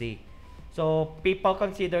music. So people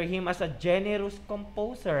consider him as a generous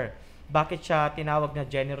composer. Bakit siya tinawag na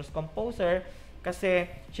generous composer? Kasi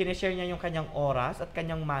sinishare niya yung kanyang oras at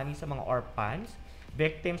kanyang money sa mga orphans,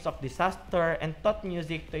 victims of disaster, and taught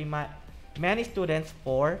music to many students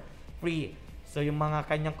for free. So yung mga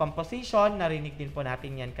kanyang composition, narinig din po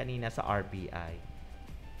natin yan kanina sa RBI.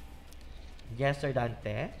 Yes, Sir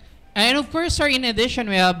Dante? And of course, sir, in addition,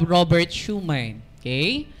 we have Robert Schumann.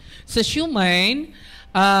 Okay? So Schumann,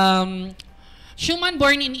 Schumann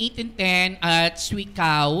born in 1810 at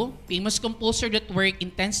Zwickau, famous composer that worked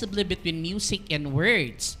intensively between music and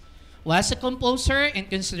words. Was a composer and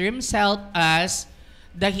considered himself as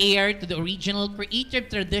the heir to the original creative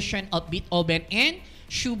tradition of Beethoven and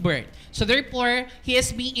Schubert. So therefore, he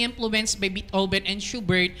has been influenced by Beethoven and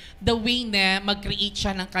Schubert the way na mag-create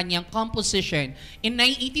siya ng kanyang composition. In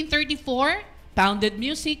 1834, founded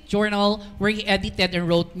Music Journal where he edited and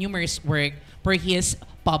wrote numerous work for his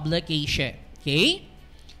publication. Okay?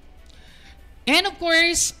 And of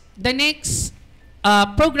course, the next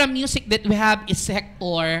program music that we have is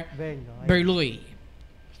Hector Berlioz.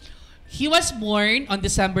 He was born on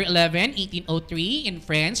December 11, 1803 in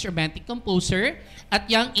France, romantic composer.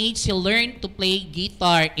 At young age, he learned to play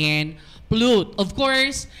guitar and flute. Of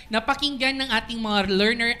course, napakinggan ng ating mga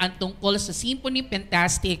learner ang tungkol sa Symphony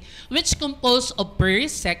Fantastic, which composed of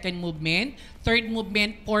first, second movement, third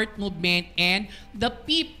movement, fourth movement, and the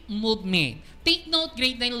fifth movement. Take note,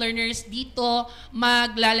 grade 9 learners, dito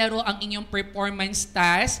maglalaro ang inyong performance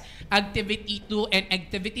task, activity 2 and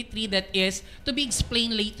activity 3 that is to be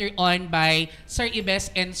explained later on by Sir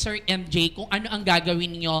Ibes and Sir MJ kung ano ang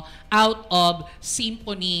gagawin niyo out of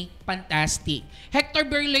Symphony Fantastic. Hector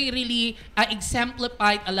Berlioz really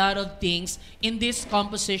exemplified a lot of things in this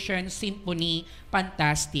composition, Symphony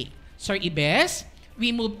Fantastic. Sir Ibes,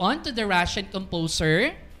 we move on to the Russian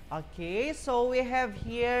composer. Okay, so we have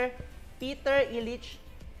here Peter Ilyich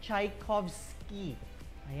Tchaikovsky.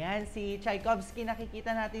 Ayan, si Tchaikovsky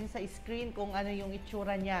nakikita natin sa screen kung ano yung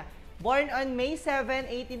itsura niya. Born on May 7,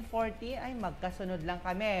 1840, ay magkasunod lang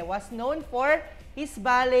kami. Was known for his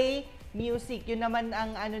ballet music. Yun naman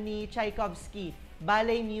ang ano ni Tchaikovsky,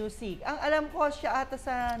 ballet music. Ang alam ko siya ata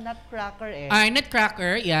sa Nutcracker eh.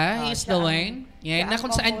 Nutcracker, yeah, he's the one. Yeah, na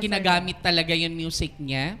kung saan ginagamit talaga yung music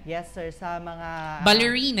niya. Yes, sir, sa mga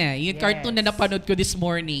Ballerina, yung cartoon na napanood ko this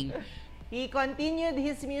morning. He continued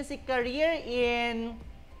his music career in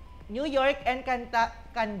New York and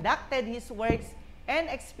conducted his works and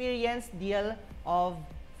experienced deal of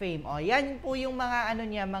fame. O, yan po yung mga ano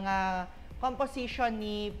niya, mga composition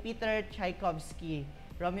ni Peter Tchaikovsky.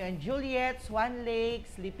 Romeo and Juliet, Swan Lake,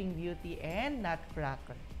 Sleeping Beauty, and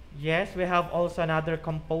Nutcracker. Yes, we have also another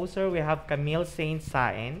composer. We have Camille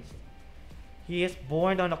Saint-Saëns. He is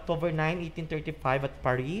born on October 9, 1835 at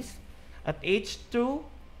Paris. At age 2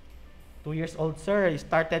 years old, sir, he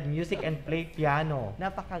started music and played piano.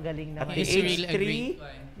 Napakagaling naman. At the age 3,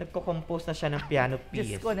 nagko-compose na siya ng piano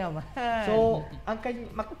piece. Diyos ko naman. So, ang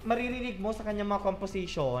maririnig mo sa kanyang mga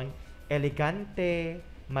composition, elegante,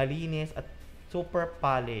 malinis, at super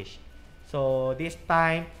polished. So, this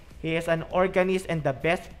time, he is an organist and the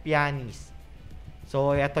best pianist.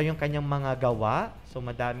 So, ito yung kanyang mga gawa. So,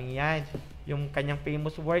 madami yan. Yung kanyang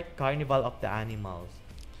famous work, Carnival of the Animals.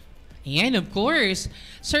 Yan, of course.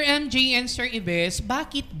 Sir MJ and Sir Ibes,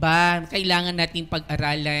 bakit ba kailangan nating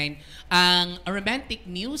pag-aralan ang romantic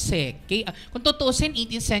music? Okay? Kung tutusin,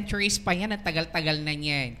 18th centuries pa yan, ang tagal-tagal na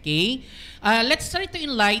yan. Okay? Let's try to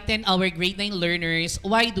enlighten our grade 9 learners.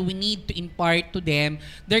 Why do we need to impart to them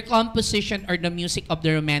their composition or the music of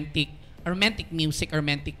the romantic music,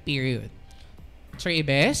 romantic period? Sir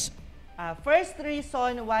Ibes? First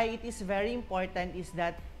reason why it is very important is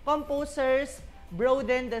that composers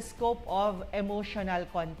broaden the scope of emotional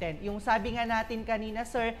content. Yung sabi nga natin kanina,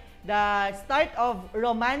 sir, the start of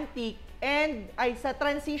romantic and sa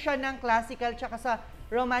transition ng classical tsaka sa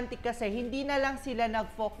romantic kasi, hindi na lang sila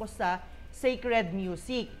nag-focus sa sacred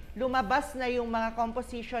music. Lumabas na yung mga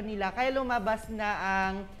composition nila, kaya lumabas na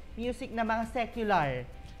ang music na mga secular.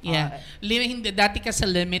 Yeah. Hindi, dati kasi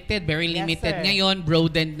limited, very Yes, limited. sir. Ngayon,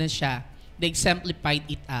 broadened na siya. They exemplified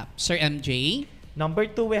it up. Sir MJ? Number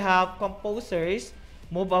 2, we have composers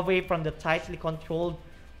move away from the tightly controlled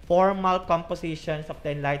formal compositions of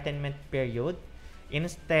the Enlightenment period.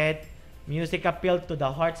 Instead, music appealed to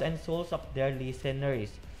the hearts and souls of their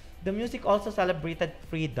listeners. The music also celebrated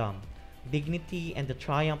freedom, dignity, and the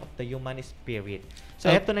triumph of the human spirit.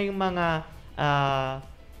 So, ito na yung mga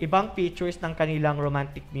ibang features ng kanilang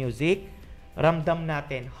romantic music. Ramdam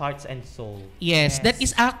natin, hearts and soul. Yes, that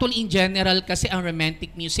is actually in general kasi ang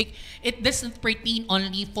romantic music, it doesn't pertain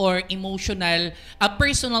only for emotional,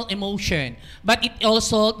 personal emotion, but it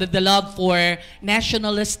also the love for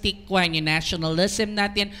nationalistic yung nationalism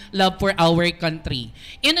natin, love for our country.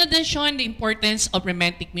 In addition, the importance of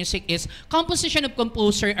romantic music is composition of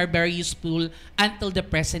composer are very useful until the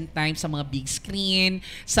present time sa mga big screen,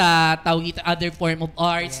 sa other form of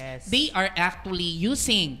arts. Yes. They are actually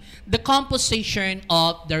using the composition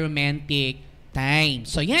of the romantic time.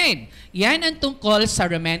 So yan ang tungkol sa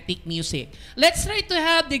romantic music. Let's try to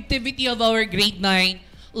have the activity of our grade 9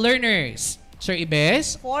 learners. Sir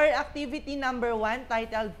Ibes? For activity number 1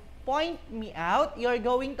 titled Point Me Out, you're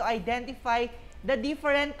going to identify the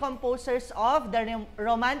different composers of the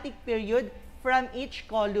romantic period from each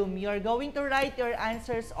column. You're going to write your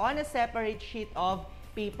answers on a separate sheet of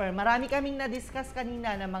paper. Marami kaming na-discuss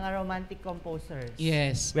kanina ng mga romantic composers.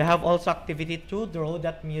 Yes. We have also activity 2, Draw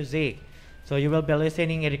That Music. So you will be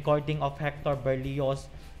listening a recording of Hector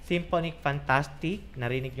Berlioz' Symphonic Fantastic.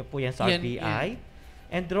 Narinig niyo po yan sa RBI.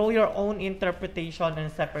 And draw your own interpretation on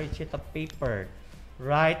a separate sheet of paper.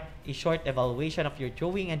 Write a short evaluation of your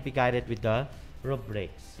drawing and be guided with the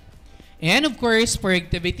rubrics. And of course, for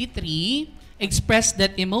activity 3, express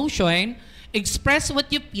that emotion. Express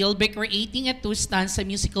what you feel by creating a two-stanza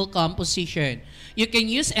musical composition. You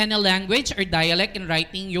can use any language or dialect in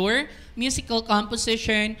writing your musical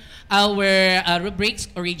composition. Our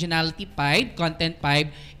rubrics, originality 5, content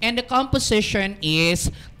 5, and the composition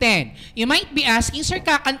is 10. You might be asking, sir,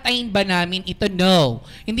 kakantayin ba namin ito? No.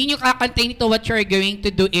 Hindi nyo kakantayin ito. What you're going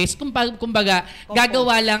to do is, kumbaga,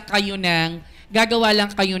 gagawa lang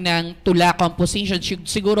kayo ng tula composition.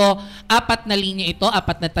 Siguro, 4 na linya ito,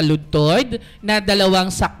 4 na taludtod, na 2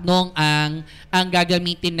 saknong ang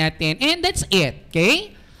gagamitin natin. And that's it.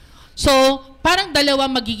 Okay? So, parang 2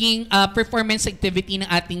 magiging performance activity ng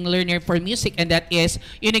ating learner for music, and that is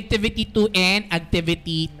yung activity 2 and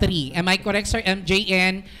activity 3. Am I correct, Sir MJ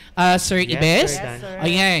and Sir Ibes? Yes, sir.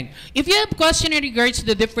 Ayan. If you have question in regards to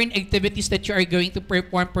the different activities that you are going to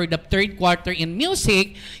perform for the 3rd quarter in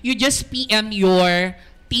music, you just PM your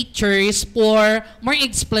teachers for more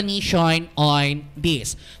explanation on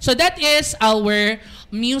this. So that is our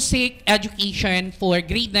music education for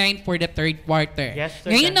grade 9 for the 3rd quarter. Yes,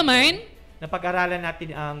 sir. Ngayon naman, napag-aralan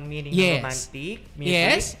natin ang meaning Yes. ng romantic, music,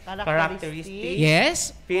 Yes. characteristics,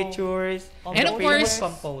 Yes. features, And of course,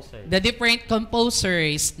 composers. the different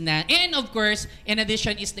composers na, and of course, in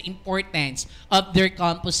addition is the importance of their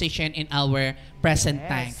composition in our present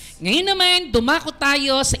time. Ngayon naman, dumako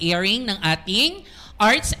tayo sa airing ng ating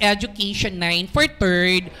Arts Education 9 for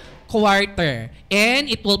 3rd quarter. And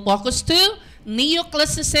it will focus to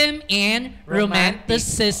neoclassicism and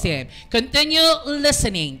romanticism. Continue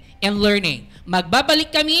listening and learning. Magbabalik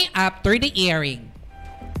kami after the airing.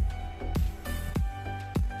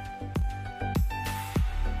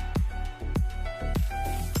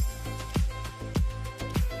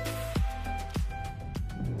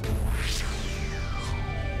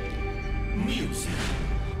 Music,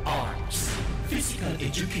 arts, physical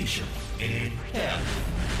education, and health.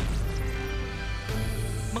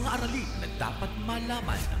 Mga aralin na dapat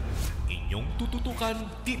malaman, inyong tututukan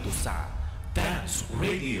dito sa Dance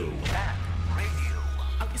Radio.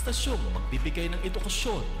 Ang istasyong magbibigay ng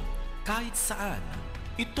edukasyon kahit saan.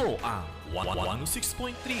 Ito ang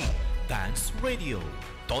 106.3 Dance Radio.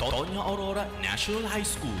 Totonia Aurora National High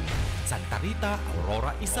School, Santa Rita,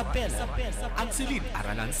 Aurora, Isabela. Ang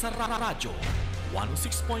silid-aralan sa radyo.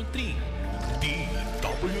 106.3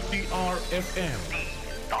 DWDR-FM.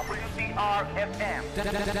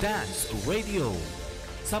 Dance Radio.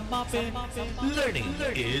 Sa MAPEH, learning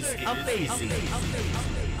is amazing.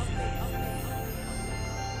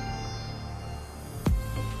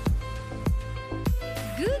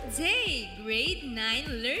 Good day, grade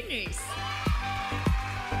 9 learners!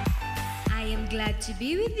 I am glad to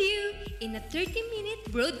be with you in a 30-minute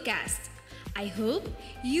broadcast. I hope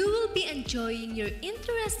you will be enjoying your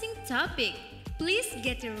interesting topic. Please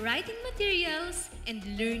get your writing materials and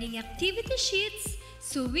learning activity sheets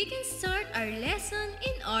so we can start our lesson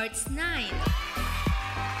in Arts 9.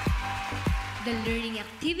 The learning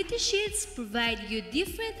activity sheets provide you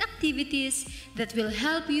different activities that will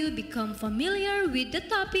help you become familiar with the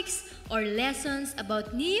topics or lessons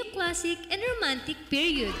about neoclassic and romantic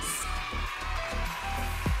periods.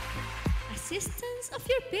 Assistance of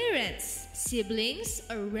your parents, siblings,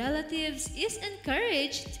 or relatives is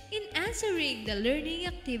encouraged in answering the learning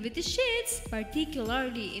activity sheets,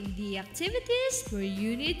 particularly in the activities where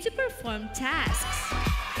you need to perform tasks.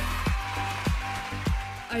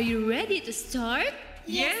 Are you ready to start?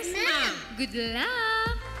 Yes, ma'am. Good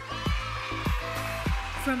luck!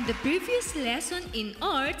 From the previous lesson in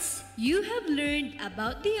arts, you have learned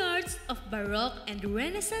about the arts of Baroque and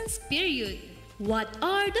Renaissance period. What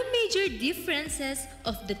are the major differences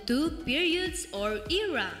of the two periods or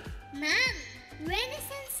era? Ma'am,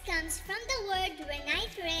 Renaissance comes from the word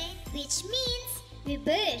renaître, which means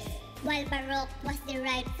rebirth, while Baroque was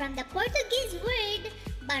derived from the Portuguese word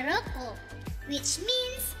barroco, which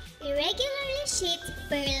means irregularly shaped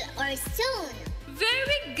pearl or stone.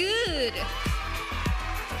 Very good!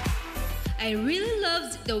 I really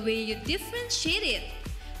loved the way you differentiated.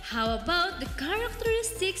 How about the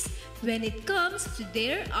characteristics when it comes to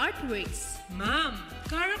their artworks? Ma'am,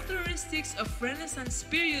 characteristics of Renaissance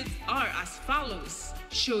period are as follows.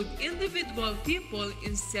 Showed individual people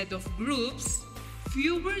instead of groups,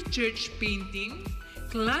 fewer church painting,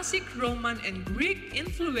 classic Roman and Greek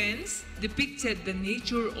influence, depicted the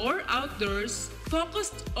nature or outdoors,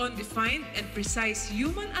 focused on defined and precise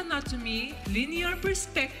human anatomy, linear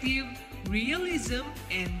perspective, realism,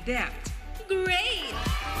 and depth. Great!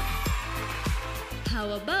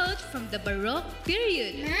 How about from the Baroque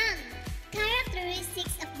period? Ma'am,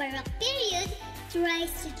 characteristics of Baroque period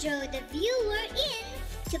tries to draw the viewer in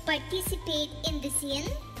to participate in the scene.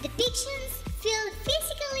 Depictions feel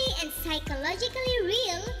physically and psychologically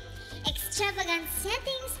real, extravagant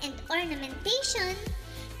settings and ornamentation,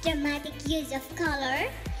 dramatic use of color,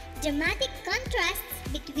 dramatic contrasts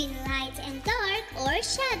between light and dark or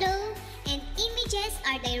shadow, and images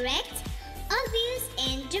are direct, obvious,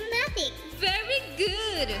 and dramatic. Very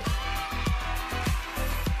good!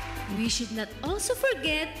 We should not also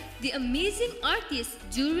forget the amazing artists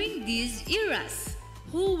during these eras.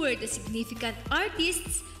 Who were the significant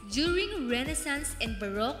artists during Renaissance and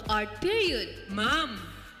Baroque art period? Ma'am,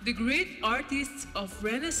 the great artists of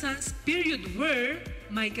Renaissance period were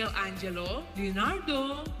Michelangelo,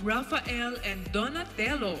 Leonardo, Raphael, and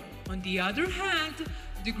Donatello. On the other hand,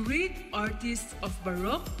 the great artists of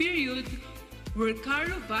Baroque period were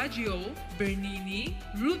Caravaggio, Bernini,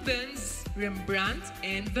 Rubens, Rembrandt,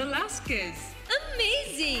 and Velasquez.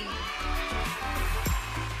 Amazing!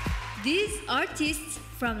 These artists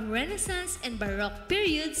from Renaissance and Baroque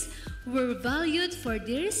periods were valued for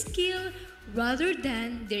their skill rather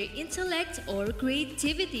than their intellect or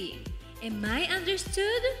creativity. Am I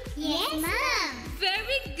understood? Yes, ma'am.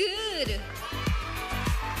 Very good!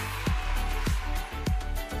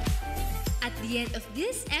 At the end of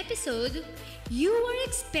this episode, you are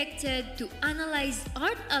expected to analyze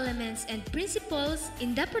art elements and principles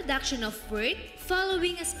in the production of work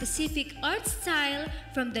following a specific art style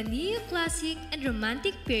from the neoclassic and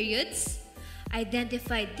romantic periods,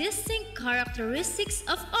 identify distinct characteristics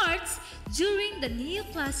of arts during the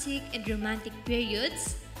neoclassic and romantic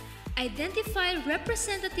periods, identify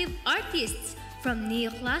representative artists from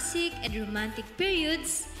neoclassic and romantic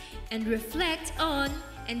periods, and reflect on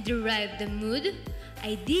and derive the mood,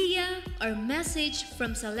 idea, or message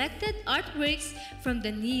from selected artworks from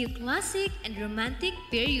the neoclassic and romantic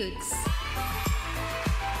periods.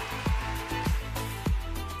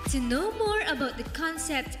 To know more about the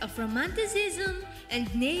concept of Romanticism and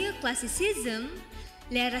Neoclassicism,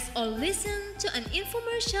 let us all listen to an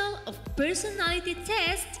infomercial of personality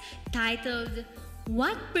test titled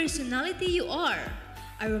What Personality You Are,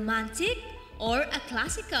 a Romantic or a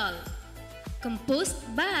Classical? Composed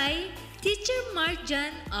by Teacher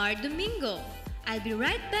Marjan R. Domingo. I'll be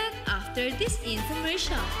right back after this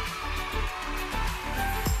infomercial.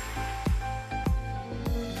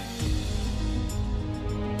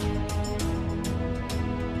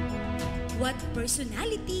 What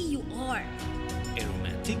personality you are? A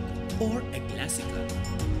romantic or a classical?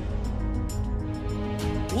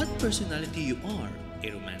 What personality you are?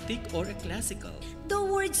 A romantic or a classical? The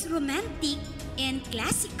words romantic and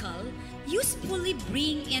classical usefully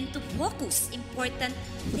bring into focus important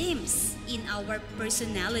themes in our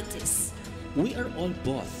personalities. We are all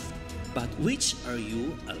both, but which are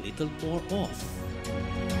you a little more of?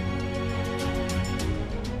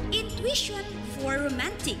 Intuition for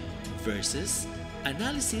romantic versus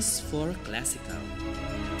analysis for classical.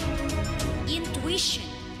 Intuition,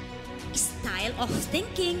 style of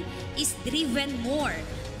thinking, is driven more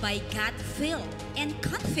by gut feel and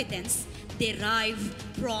confidence derived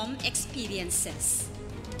from experiences.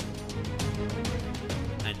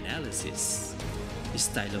 Analysis.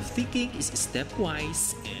 Style of thinking is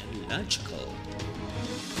stepwise and logical.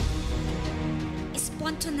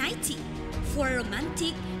 Spontaneity for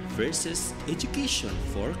romantic Versus education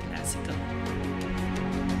for classical.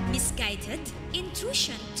 misguided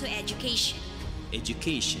intrusion to education.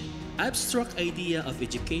 Education. Abstract idea of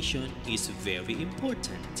education is very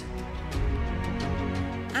important.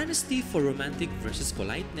 Honesty for romantic versus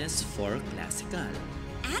politeness for classical.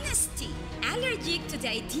 Honesty, allergic to the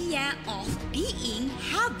idea of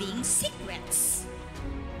having secrets.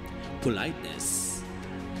 Politeness.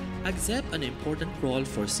 Accept an important role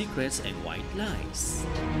for secrets and white lies.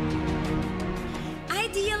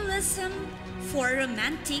 Idealism for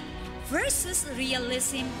romantic versus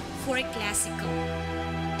realism for classical.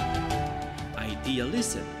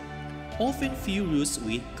 Idealism. Often furious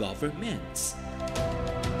with governments.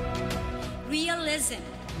 Realism.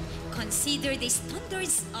 Consider the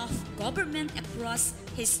standards of government across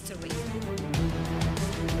history.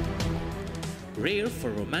 Rare for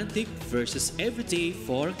romantic versus everyday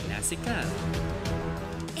for classical.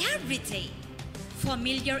 Everyday.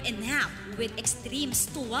 Familiar enough with extremes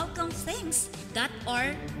to welcome things that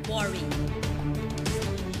are boring.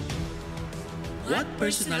 What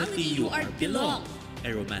personality you are belong?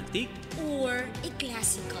 A romantic or a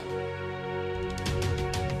classical?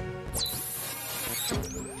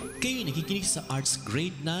 Kayo nakikinig sa Arts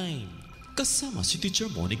Grade 9. Kasama si Teacher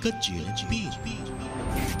Monica Jill B.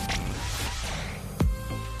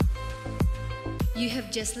 You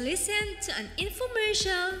have just listened to an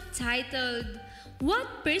infomercial titled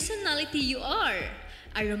What Personality You Are,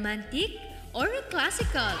 a Romantic or a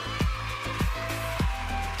Classical?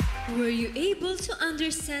 Were you able to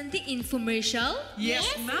understand the infomercial? Yes,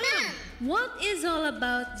 ma'am. What is all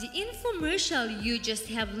about the infomercial you just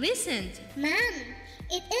have listened? Ma'am,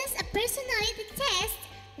 it is a personality test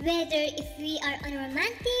whether if we are a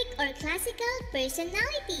romantic or classical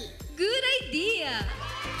personality. Good idea!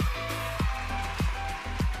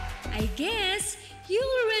 I guess you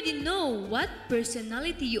already know what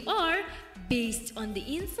personality you are based on the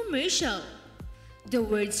infomercial. The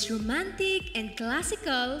words romantic and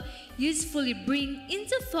classical usefully bring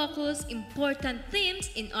into focus important themes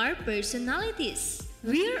in our personalities.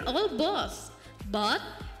 We're all both, but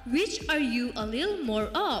which are you a little more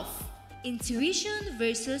of? Intuition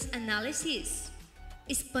versus analysis.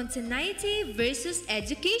 Spontaneity versus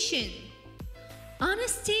education.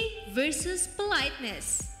 Honesty versus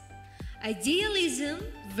politeness. Idealism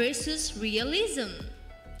versus realism.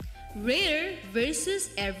 Rare versus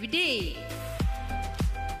everyday.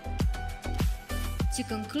 To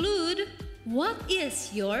conclude, what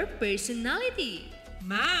is your personality?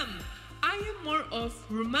 Ma'am, I am more of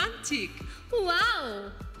romantic.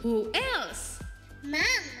 Wow! Who else?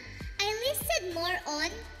 Ma'am, I listed more on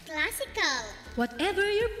classical. Whatever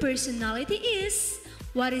your personality is,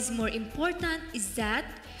 what is more important is that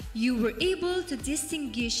you were able to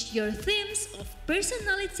distinguish your themes of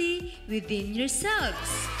personality within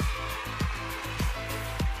yourselves.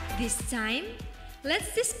 This time,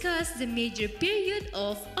 let's discuss the major period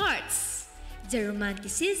of arts, the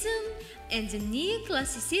Romanticism and the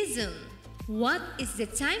Neoclassicism. What is the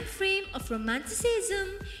time frame of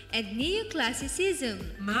Romanticism and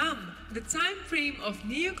Neoclassicism? Ma'am, the time frame of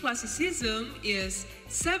Neoclassicism is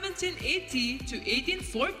 1780 to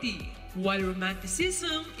 1840, while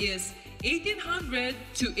Romanticism is 1800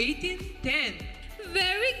 to 1810.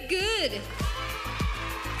 Very good!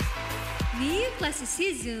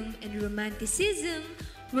 Neoclassicism and Romanticism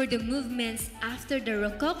were the movements after the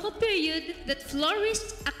Rococo period that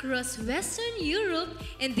flourished across Western Europe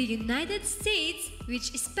and the United States,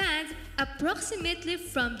 which spanned approximately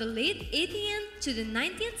from the late 18th to the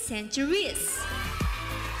 19th centuries.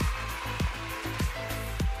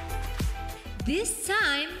 This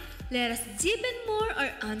time, let us deepen more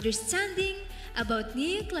our understanding about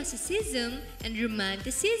Neoclassicism and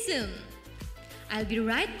Romanticism. I'll be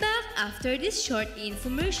right back after this short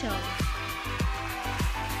infomercial.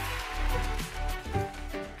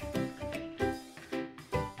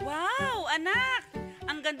 Wow, anak!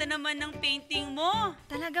 Ang ganda naman ng painting mo.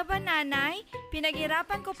 Talaga ba, nanay?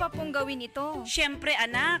 Pinaghirapan ko pa pong gawin ito. Siyempre,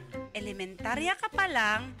 anak. Elementarya ka pa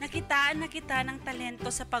lang, nakitaan na kita ng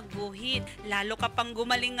talento sa pagguhit. Lalo ka pang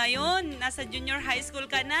gumaling ngayon. Nasa junior high school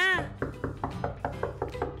ka na.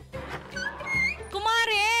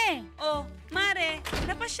 Kumare! Oh, Mare,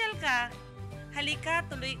 napasyal ka. Halika,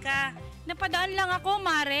 tuloy ka. Napadaan lang ako,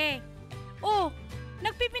 Mare. Oh,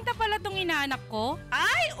 nagpipinta pala tong inaanak ko?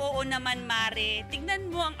 Ay, oo naman, Mare.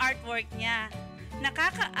 Tignan mo ang artwork niya.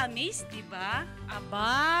 Nakaka-amaze, di ba?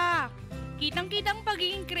 Aba, kitang-kitang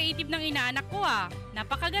pagiging creative ng inaanak ko ah.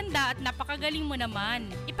 Napakaganda at napakagaling mo naman.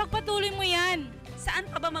 Ipagpatuloy mo yan. Saan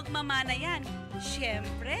pa ba magmamana yan?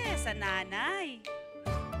 Siyempre, sa nanay.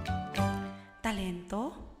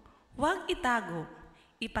 Talento? Huwag itago.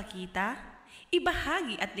 Ipakita,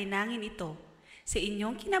 ibahagi at linangin ito. Sa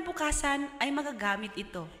inyong kinabukasan ay magagamit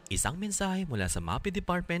ito. Isang mensahe mula sa MAPEH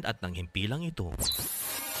Department at ng himpilang ito.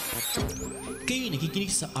 Kayo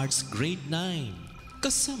nakikinig sa Arts Grade 9.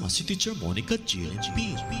 Kasama si Teacher Monica Jill and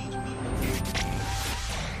B.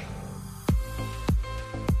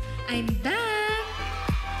 I'm back!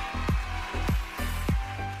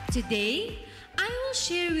 Today, I will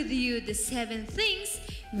share with you the 7 things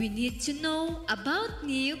we need to know about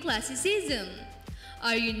neoclassicism.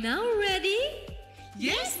 Are you now ready?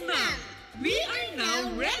 Yes, ma'am. We are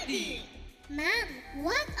now ready. Ma'am,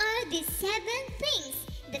 what are the 7 things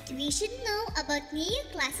that we should know about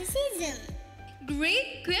neoclassicism?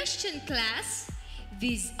 Great question, class!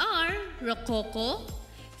 These are Rococo,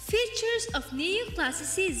 features of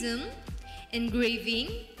neoclassicism,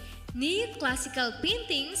 engraving, neoclassical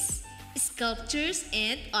paintings, sculptures,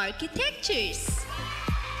 and architectures.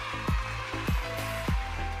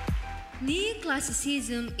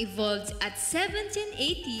 Neoclassicism evolved at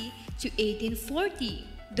 1780 to 1840.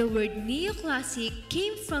 The word neoclassic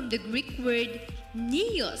came from the Greek word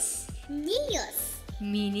neos,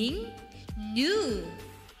 meaning new,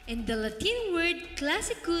 and the Latin word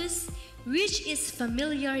classicus, which is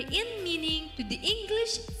familiar in meaning to the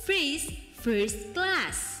English phrase first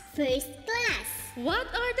class. What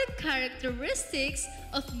are the characteristics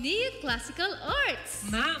of neoclassical arts?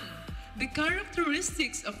 Ma'am, the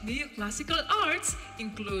characteristics of neoclassical arts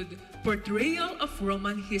include portrayal of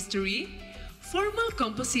Roman history, formal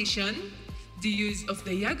composition, the use of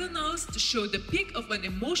diagonals to show the peak of an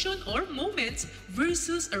emotion or moment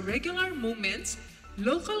versus a regular moment,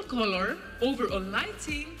 local color, overall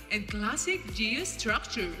lighting, and classic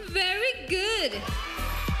geostructure. Very good!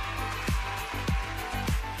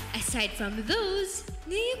 Aside from those,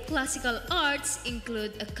 neoclassical arts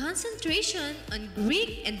include a concentration on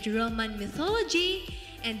Greek and Roman mythology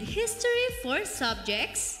and history for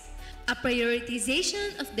subjects, a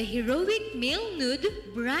prioritization of the heroic male nude,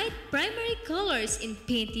 bright primary colors in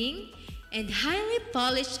painting, and highly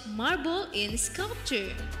polished marble in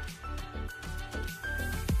sculpture.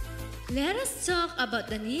 Let us talk about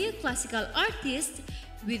the neoclassical artists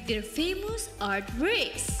with their famous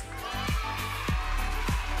artworks.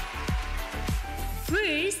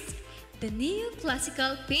 First, the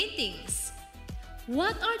neoclassical paintings.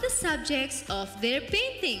 What are the subjects of their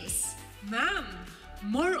paintings? Ma'am,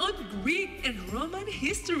 more on Greek and Roman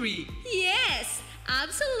history. Yes,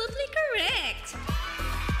 absolutely correct.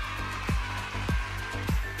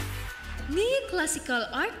 Neoclassical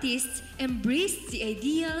artists embraced the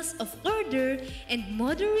ideals of order and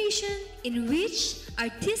moderation in which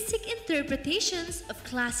artistic interpretations of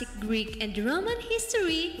classic Greek and Roman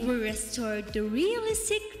history were restored to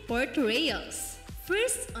realistic portrayals.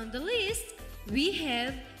 First on the list, we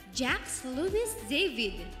have Jacques Louis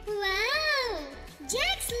David. Wow!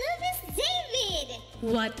 Jacques Louis David!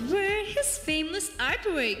 What were his famous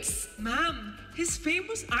artworks? Ma'am, his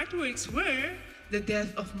famous artworks were The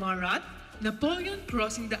Death of Marat, Napoleon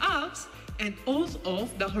Crossing the Alps, and Oath of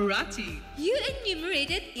the Horatii. You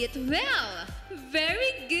enumerated it well.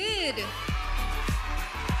 Very good.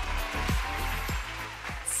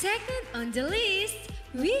 Second on the list,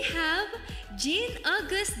 we have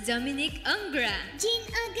Jean-Auguste Dominique Ingres.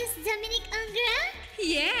 Jean-Auguste Dominique Ingres?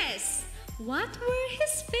 Yes. What were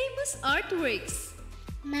his famous artworks?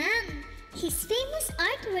 Ma'am, his famous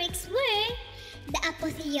artworks were The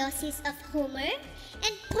Apotheosis of Homer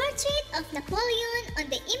and Portrait of Napoleon on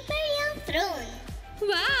the Imperial Throne.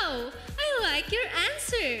 Wow! I like your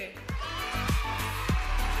answer.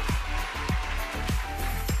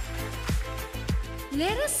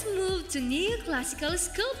 Let us move to neoclassical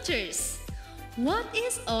sculptures. What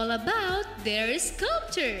is all about their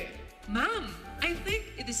sculpture? Ma'am, I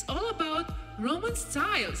think it is all about Roman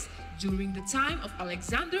styles during the time of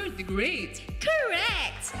Alexander the Great.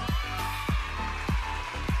 Correct!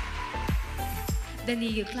 The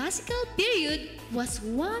neoclassical period was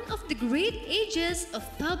one of the great ages of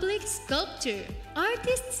public sculpture.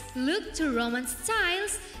 Artists looked to Roman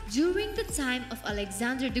styles during the time of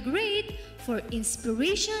Alexander the Great for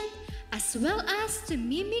inspiration as well as to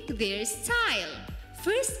mimic their style.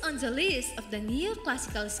 First on the list of the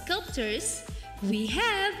neoclassical sculptors, we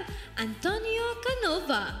have Antonio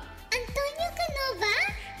Canova. Antonio Canova?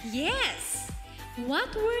 Yes!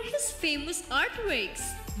 What were his famous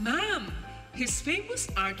artworks? Ma'am, his famous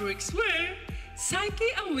artworks were Psyche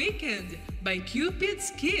Awakened by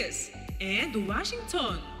Cupid's Kiss and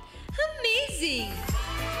Washington. Amazing!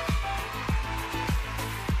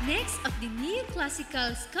 Next of the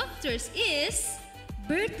neoclassical sculptors is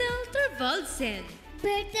Bertel Thorvaldsen.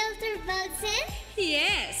 Bertel Thorvaldsen?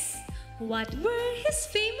 Yes! What were his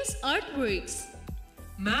famous artworks?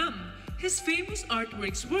 Ma'am, his famous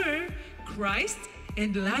artworks were Christ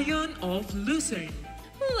and Lion of Lucerne.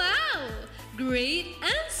 Wow! Great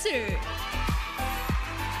answer!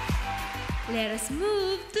 Let us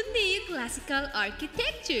move to neoclassical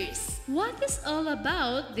architectures. What is all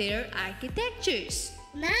about their architectures?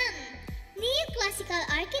 Ma'am, neoclassical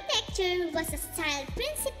architecture was a style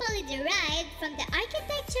principally derived from the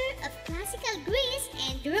architecture of classical Greece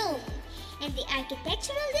and Rome, and the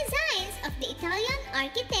architectural designs of the Italian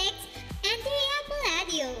architects Andrea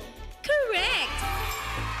Palladio. Correct!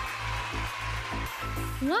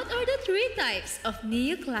 What are the three types of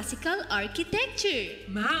neoclassical architecture?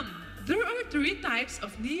 Ma'am, there are three types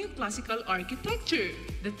of neoclassical architecture: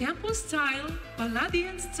 the temple style,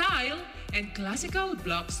 Palladian style, and classical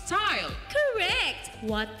block style. Correct!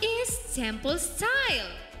 What is temple style?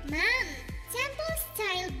 Ma'am, temple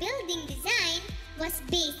style building design was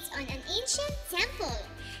based on an ancient temple.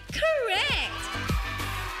 Correct!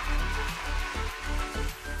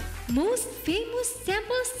 Most famous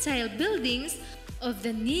temple style buildings of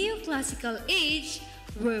the neoclassical age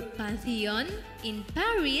were Pantheon in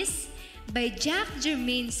Paris by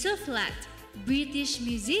Jacques-Germain Soufflat, British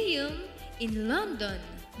Museum in London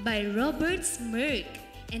by Robert Smirk,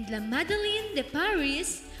 and La Madeleine de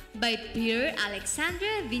Paris by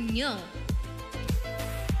Pierre-Alexandre Vignon.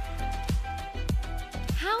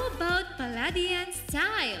 How about Palladian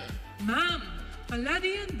style? Ma'am,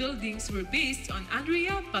 Palladian buildings were based on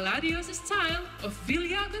Andrea Palladio's style of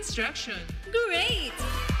villa construction. Great!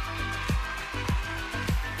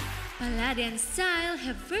 Palladian style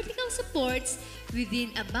have vertical supports within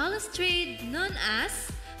a balustrade known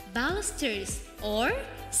as balusters or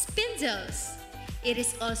spindles. It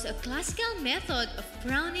is also a classical method of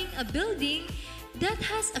crowning a building that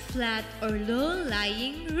has a flat or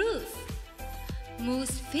low-lying roof.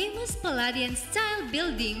 Most famous Palladian style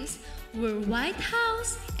buildings were White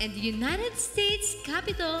House and the United States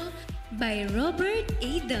Capitol by Robert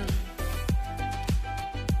Adam.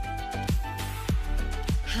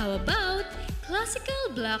 How about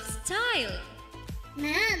classical block style?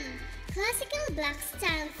 Ma'am, classical block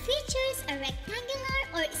style features a rectangular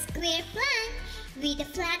or square plan with a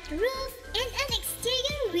flat roof and an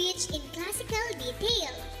exterior rich in classical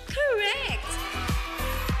detail. Correct!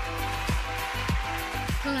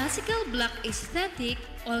 Classical block aesthetic,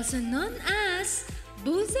 also known as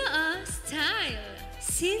Beaux-Arts style,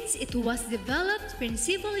 since it was developed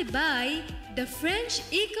principally by the French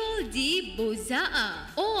École des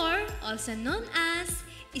Beaux-Arts, or also known as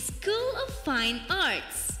School of Fine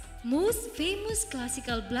Arts. Most famous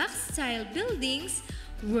classical block style buildings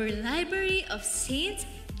were Library of Saint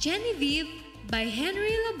Genevieve by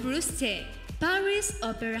Henry Labrouste, Paris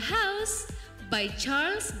Opera House by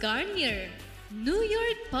Charles Garnier, New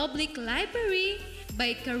York Public Library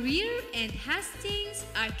by Carrier and Hastings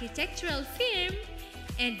Architectural Firm,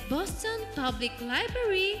 and Boston Public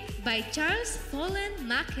Library by Charles Follen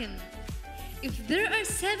Machen. If there are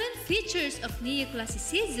 7 features of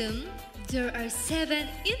neoclassicism, there are 7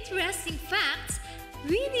 interesting facts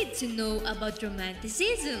we need to know about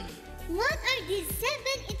Romanticism. What are these 7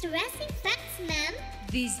 interesting facts, ma'am?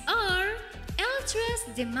 These are: El Tres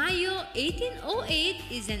de Mayo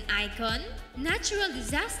 1808 is an icon, natural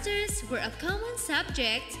disasters were a common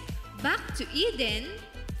subject, Back to Eden,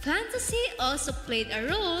 fantasy also played a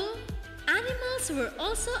role, animals were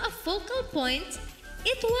also a focal point,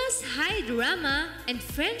 it was high drama, and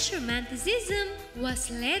French Romanticism was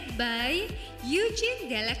led by Eugene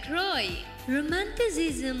Delacroix.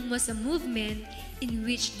 Romanticism was a movement in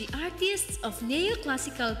which the artists of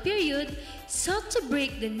neoclassical period sought to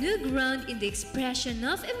break the new ground in the expression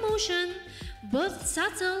of emotion, both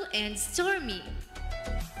subtle and stormy.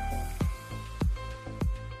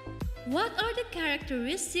 What are the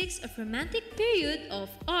characteristics of Romantic period of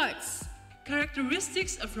arts?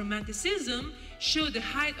 Characteristics of Romanticism show the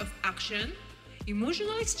height of action,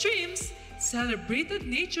 emotional extremes, celebrated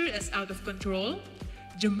nature as out of control,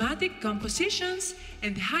 dramatic compositions,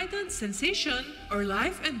 and heightened sensation or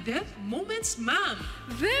life and death moments, ma'am.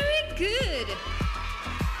 Very good!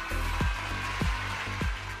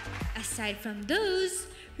 Aside from those,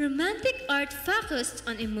 Romantic art focused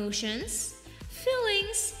on emotions,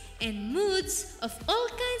 feelings, and moods of all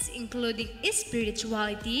kinds, including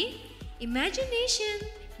spirituality, imagination,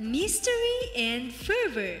 mystery, and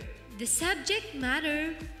fervor. The subject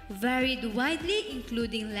matter varied widely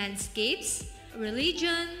including landscapes,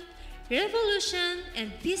 religion, revolution,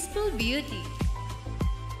 and peaceful beauty.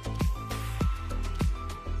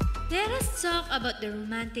 Let us talk about the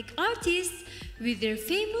romantic artists with their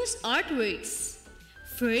famous artworks.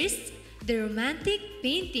 First, the romantic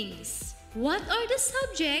paintings. What are the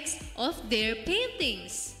subjects of their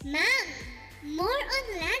paintings? Ma'am, more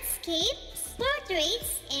on landscapes,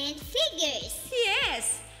 portraits, and figures.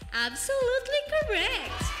 Yes, absolutely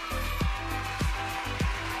correct.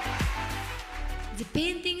 The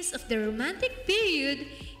paintings of the Romantic period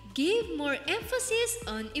gave more emphasis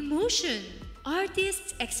on emotion.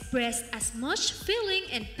 Artists expressed as much feeling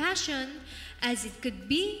and passion as it could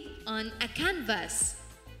be on a canvas.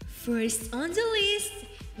 First on the list,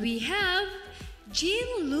 we have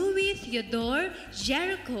Jean-Louis Theodore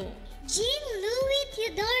Géricault. Jean-Louis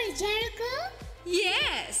Theodore Géricault?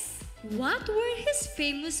 Yes! What were his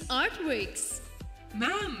famous artworks?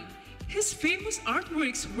 Ma'am, his famous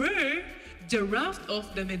artworks were The Raft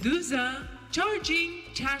of the Medusa, Charging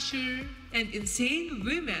Cheshire, and Insane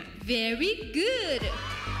Women. Very good!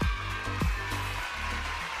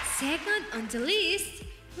 Second on the list,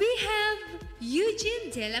 we have Eugene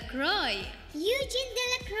Delacroix. Eugene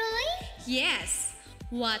Delacroix? Yes.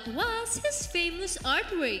 What was his famous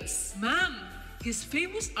artworks? Ma'am, his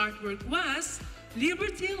famous artwork was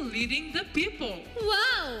Liberty Leading the People.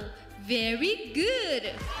 Wow! Very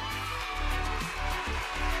good!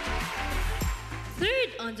 Third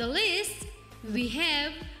on the list, we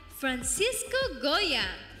have Francisco Goya.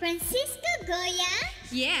 Francisco Goya?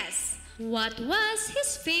 Yes. What was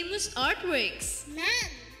his famous artworks?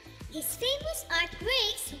 Ma'am, his famous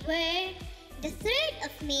artworks were the 3rd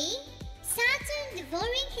of May, Saturn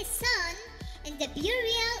devouring his son, and the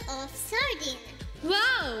burial of Sardine.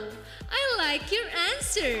 Wow! I like your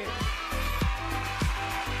answer!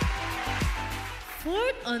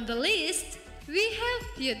 Fourth on the list, we have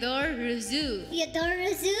Theodore Rousseau. Theodore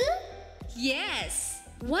Rousseau? Yes.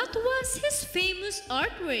 What was his famous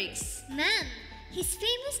artworks? Ma'am, his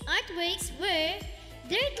famous artworks were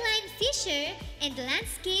Dirt Line Fisher and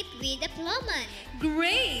Landscape with a Plowman.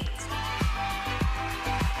 Great!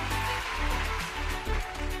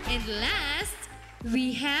 And last,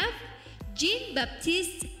 we have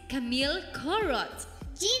Jean-Baptiste Camille Corot.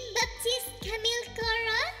 Jean-Baptiste Camille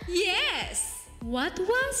Corot? Yes! What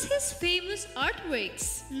was his famous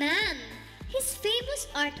artworks? Ma'am, his famous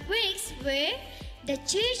artworks were the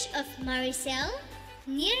Church of Maricel,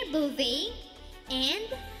 near Beauvais, and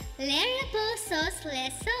Le Repos Sauce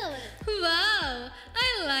Le Soul. Wow!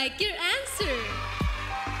 I like your answer!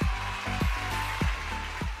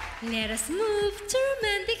 Let us move to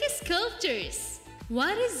romantic sculptures.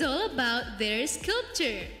 What is all about their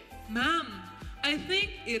sculpture? Ma'am, I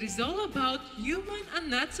think it is all about human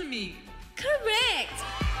anatomy. Correct!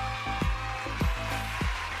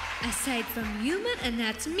 Aside from human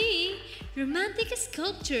anatomy, romantic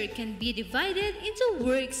sculpture can be divided into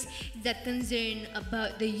works that concern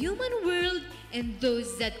about the human world and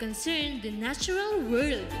those that concern the natural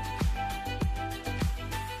world.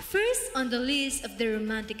 First on the list of the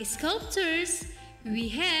romantic sculptors, we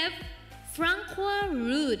have Francois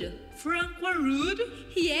Rude. Francois Rude?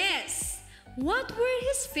 Yes! What were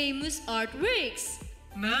his famous artworks?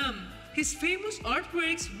 Ma'am, his famous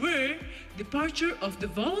artworks were Departure of the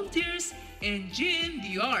Volunteers and Jeanne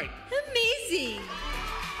d'Arc. Amazing!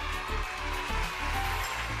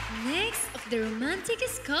 Next of the romantic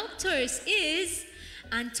sculptors is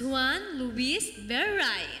Antoine Louis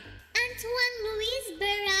Berry. Antoine Louis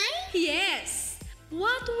Berry? Yes!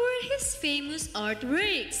 What were his famous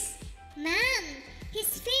artworks? Ma'am,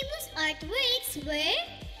 his famous artworks were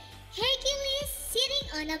Hercules sitting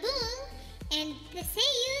on a bull and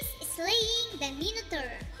Theseus slaying the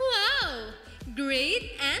Minotaur. Wow!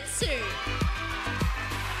 Great answer!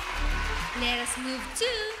 Let us move to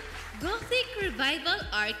Gothic Revival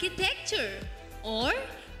Architecture or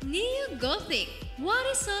Neo-Gothic. What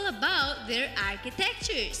is all about their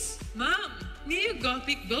architectures? Ma'am,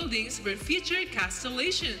 Neo-Gothic buildings were featured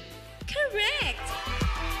castellation. Correct!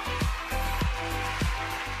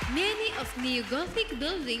 Many of Neo-Gothic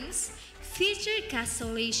buildings feature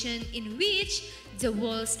castellation in which the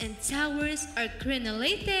walls and towers are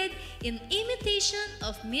crenellated in imitation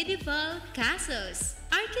of medieval castles.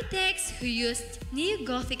 Architects who used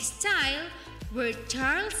Neo-Gothic style were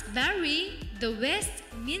Charles Barry, the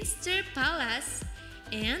Westminster Palace,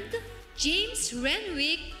 and James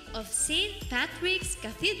Renwick of St. Patrick's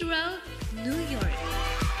Cathedral, New York.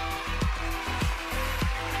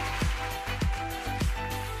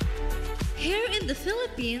 Here in the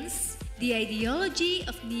Philippines, the ideology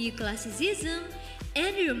of neoclassicism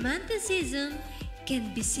and romanticism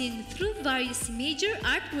can be seen through various major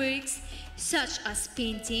artworks such as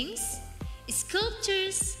paintings,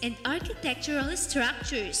 sculptures, and architectural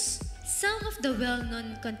structures. Some of the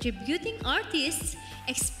well-known contributing artists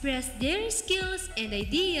express their skills and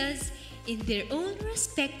ideas in their own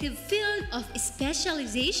respective field of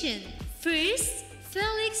specialization. First,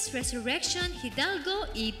 Felix Resurrection Hidalgo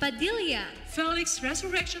y Padilla. Felix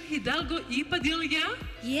Resurrection Hidalgo y Padilla?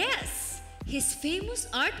 Yes! His famous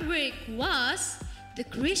artwork was the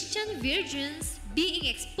Christian Virgins being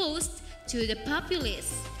exposed to the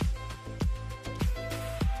populace.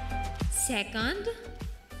 Second,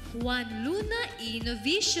 Juan Luna y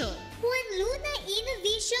Novicio. Juan Luna y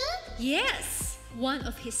Novicio? Yes! One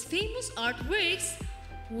of his famous artworks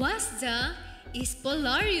was the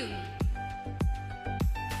Spolarium.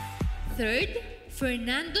 Third,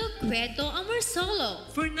 Fernando Cueto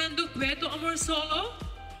Amorsolo. Fernando Cueto Amorsolo?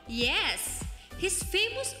 Yes! His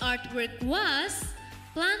famous artwork was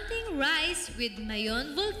Planting Rice with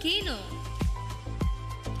Mayon Volcano.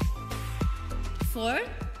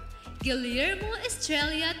 Fourth, Guillermo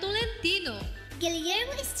Estrella Tolentino.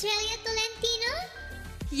 Guillermo Estrella Tolentino?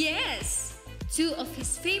 Yes! Two of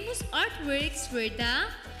his famous artworks were the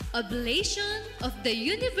Oblation of the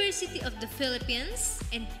University of the Philippines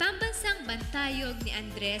and Pambansang Bantayog ni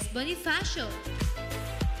Andres Bonifacio.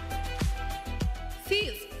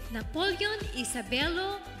 Fifth, Napoleon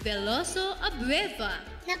Isabelo Veloso Abueva.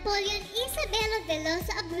 Napoleon Isabelo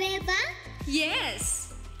Veloso Abueva?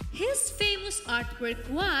 Yes! His famous artwork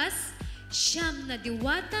was Siyam na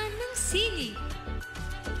Diwata ng Sining.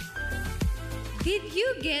 Did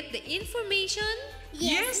you get the information?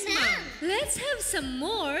 Yes, ma'am. Let's have some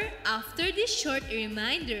more after this short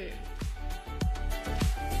reminder.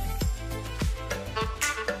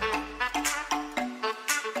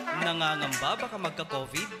 Nangangamba baka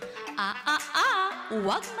magka-COVID?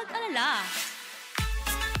 Huwag mag-alala.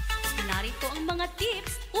 Narito ang mga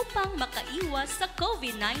tips upang makaiwas sa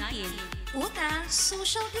COVID-19. Una,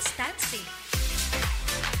 social distancing.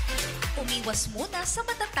 Umiwas muna sa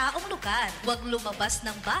matataong lugar. Huwag lumabas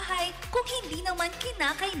ng bahay kung hindi naman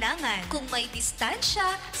kinakailangan. Kung may distansya,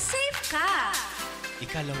 safe ka.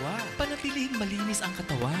 Ikalawa, panatiling malinis ang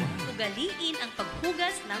katawan. Ugaliin ang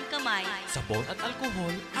paghugas ng kamay. Sabon at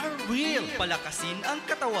alkohol are real. Palakasin ang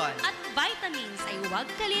katawan. At vitamins ay huwag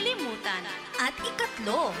kalilimutan. At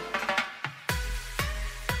ikatlo,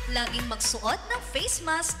 laging magsuot ng face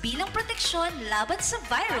mask bilang proteksyon laban sa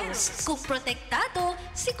virus. Kung protektado,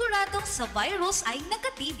 siguradong sa virus ay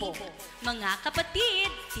negatibo. Mga kapatid,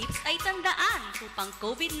 tips ay tandaan upang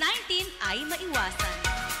COVID-19 ay maiwasan.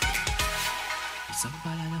 Isang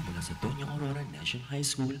paalala mula sa Doña Aurora National High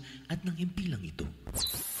School at ng himpilang ito.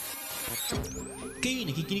 Kayo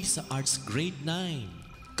nakikinig sa Arts Grade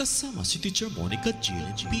 9 kasama si Teacher Monica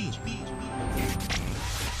G&B.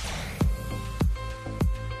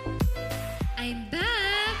 I'm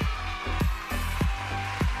back!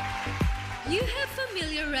 You have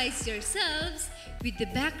familiarized yourselves with the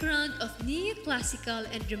background of neoclassical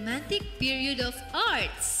and romantic period of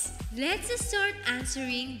arts. Let's start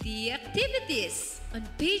answering the activities. On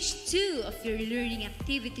page 2 of your learning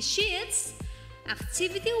activity sheets,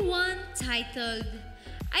 activity 1 titled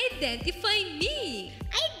Identify Me.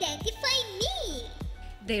 Identify me.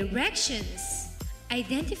 Directions.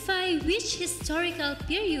 Identify which historical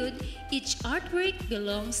period each artwork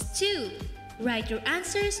belongs to. Write your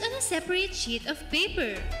answers on a separate sheet of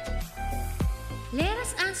paper. Let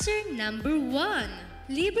us answer number 1.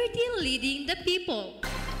 Liberty leading the people.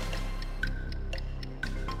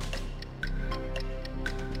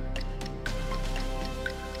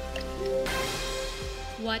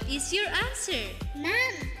 What is your answer?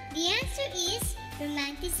 Ma'am, the answer is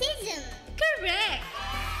Romanticism. Correct!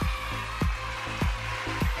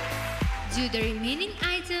 Do the remaining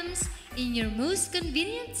items in your most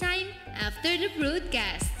convenient time after the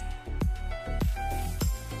broadcast.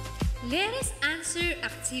 Let us answer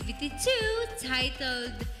activity 2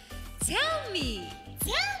 titled Tell Me.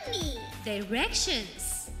 Tell me.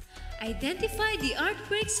 Directions. Identify the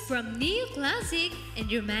artworks from neoclassic and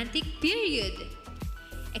romantic period.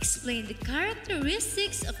 Explain the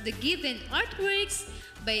characteristics of the given artworks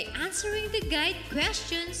by answering the guide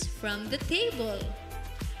questions from the table.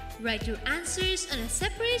 Write your answers on a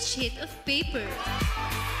separate sheet of paper.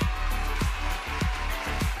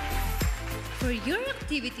 For your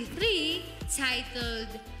activity 3,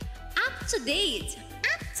 titled Up to Date.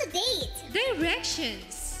 Up to date.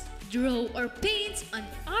 Directions. Draw or paint an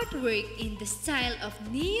artwork in the style of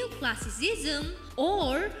neoclassicism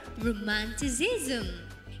or romanticism.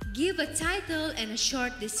 Give a title and a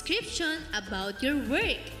short description about your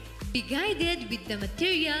work. Be guided with the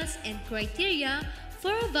materials and criteria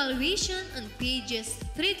for evaluation on pages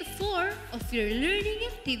 3 to 4 of your learning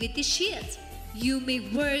activity sheet. You may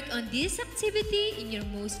work on this activity in your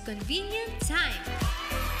most convenient time.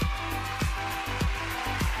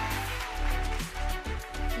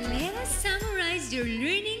 Let us summarize your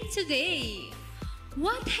learning today.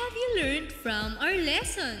 What have you learned from our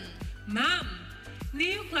lesson? Ma'am,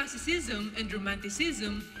 neoclassicism and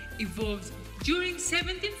romanticism evolved during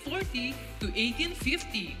 1740 to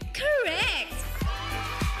 1850. Correct!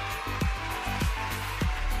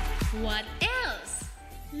 What else?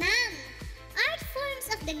 Ma'am, art forms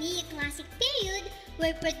of the neoclassic period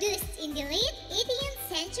were produced in the late 18th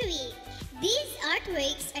century. These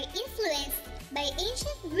artworks are influenced by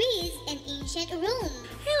ancient Greece and ancient Rome.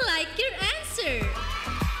 I like your answer.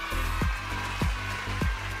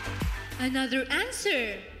 Another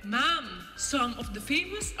answer. Ma'am, some of the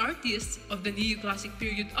famous artists of the neoclassic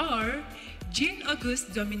period are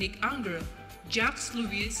Jean-Auguste Dominique Ingres, Jacques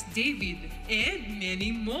Louis David, and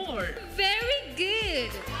many more. Very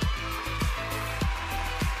good.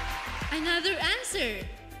 Another answer.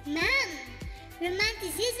 Ma'am,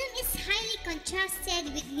 romanticism is highly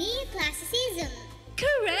contrasted with neoclassicism.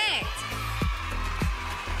 Correct.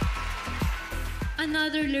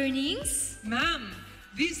 Another learnings? Ma'am,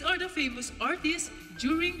 these are the famous artists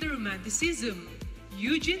during the Romanticism: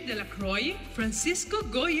 Eugene Delacroix, Francisco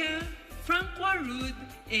Goya, Francois Rude,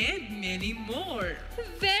 and many more.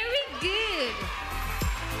 Very good.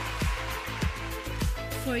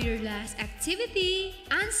 For your last activity,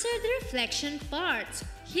 answer the reflection part.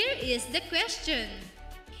 Here is the question.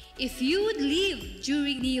 If you would live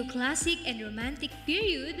during neoclassic and romantic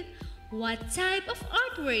period, what type of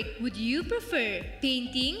artwork would you prefer?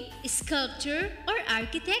 Painting, sculpture, or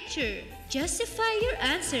architecture? Justify your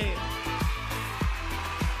answer.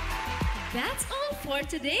 That's all for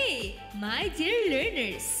today, my dear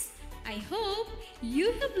learners. I hope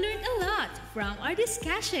you have learned a lot from our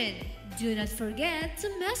discussion. Do not forget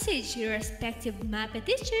to message your respective MAPEH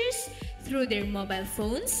teachers through their mobile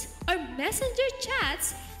phones or messenger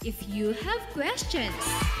chats if you have questions.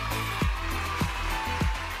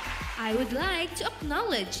 I would like to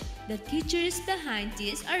acknowledge the teachers behind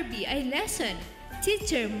this RBI lesson.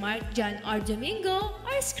 Teacher Mark John R. Domingo,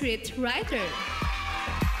 our script writer.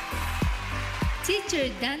 Teacher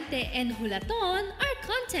Dante N. Hulaton, our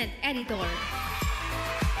content editor.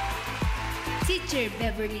 Teacher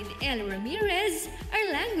Beverly L. Ramirez,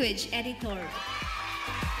 our language editor.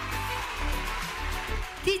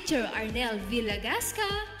 Teacher Arnel Villagasca,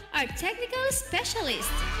 our technical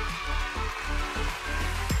specialist.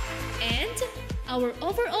 And our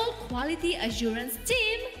overall quality assurance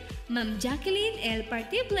team, Ma'am Jacqueline L.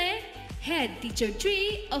 Partible, Head Teacher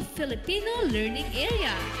 3 of Filipino Learning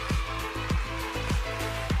Area.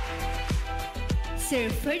 Sir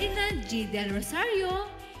Ferdinand G. Del Rosario,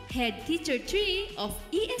 Head Teacher 3 of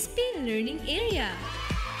ESP Learning Area.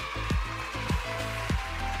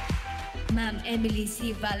 Ma'am Emily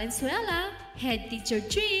C. Valenzuela, Head Teacher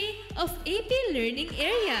 3 of AP Learning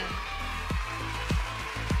Area.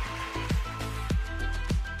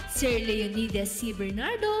 Sir Leonidas C.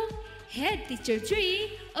 Bernardo, Head Teacher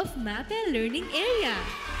 3 of MAPEH Learning Area.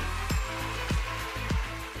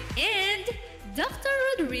 And Dr.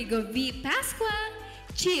 Rodrigo V. Pascua,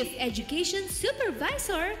 Chief Education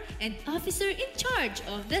Supervisor and Officer in charge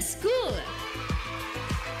of the school.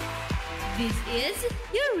 This is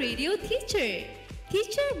your radio teacher,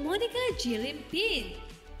 Teacher Monica G. Limpin,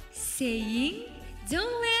 saying,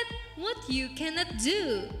 don't let what you cannot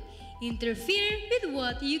do interfere with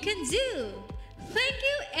what you can do. Thank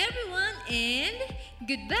you everyone and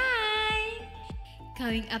goodbye!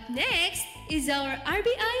 Coming up next is our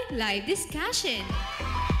RBI live discussion.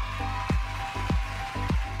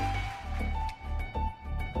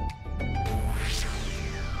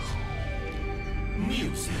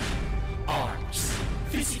 Music, arts,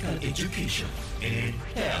 physical education, and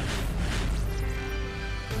health.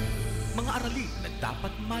 Mga aralin na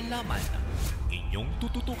dapat malaman, inyong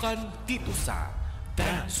tututukan dito sa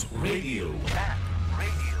Dance Radio.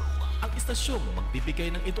 Ang istasyong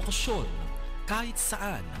magbibigay ng edukasyon kahit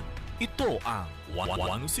saan. Ito ang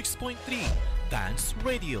 106.3 Dance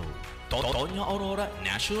Radio. Totonia Aurora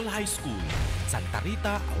National High School, Santa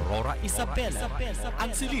Rita, Aurora, Isabela.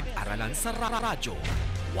 Ang silid-aralan sa radyo.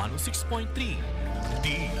 106.3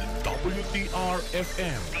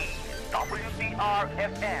 DWDR-FM.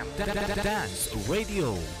 Dance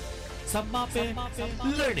Radio. Sa MAPEH,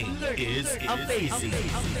 learning is amazing.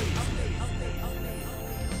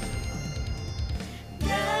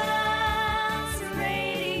 Dance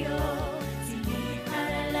Radio,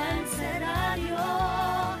 silid-aralan sa radyo.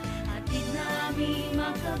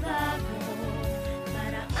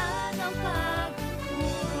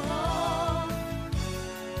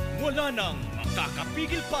 Wala nang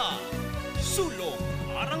makakapigil pa. Sulong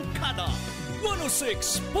Arangkada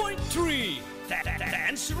 106.3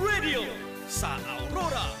 Dance Radio sa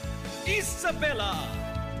Aurora, Isabela.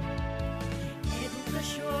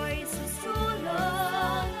 Edukasyo'y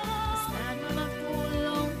susulong, basta na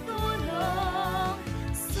magtulong-tulong,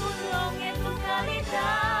 sulong edukalidad.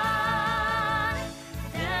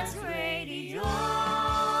 Dance Radio,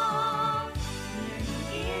 learning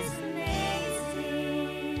is amazing.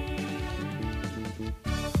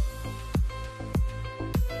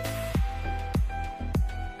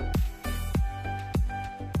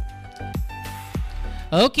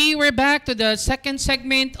 Okay, we're back to the second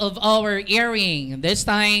segment of our airing. This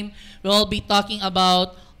time, we'll be talking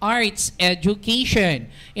about arts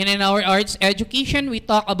education. And in our arts education, we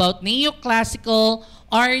talk about neoclassical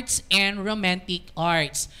arts and romantic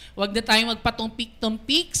arts. Huwag na tayong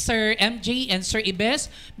magpatumpik-tumpik, Sir MJ and Sir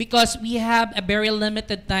Ibes, because we have a very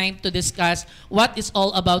limited time to discuss what is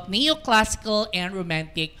all about neoclassical and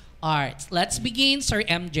romantic arts. Let's begin, Sir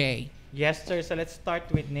MJ. Yes, sir. So let's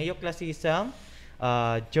start with neoclassicism.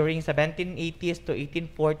 During 1780s to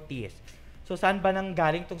 1840s. So saan ba nang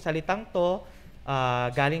galing tong salitang to?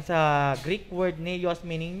 Galing sa Greek word neos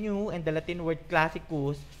meaning new and the Latin word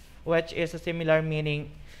classicus which is a similar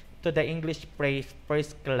meaning to the English phrase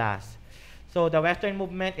first class. So the Western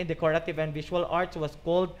movement in decorative and visual arts was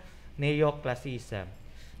called neoclassicism.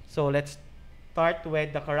 So let's start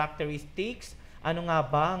with the characteristics. Ano nga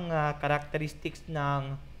ba ang characteristics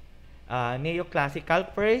ng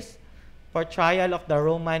neoclassical? First, portrayal of the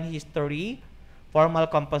Roman history, formal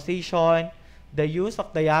composition, the use of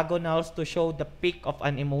diagonals to show the peak of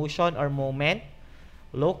an emotion or moment,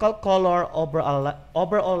 local color,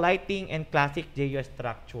 overall lighting, and classic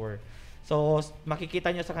geostructure. So,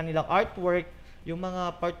 makikita nyo sa kanilang artwork, yung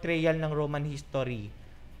mga portrayal ng Roman history.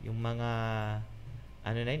 Yung mga,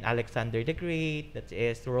 Alexander the Great, that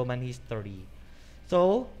is Roman history.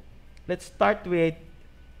 So, let's start with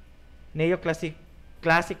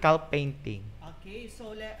classical painting. Okay,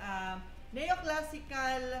 so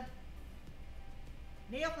neoclassical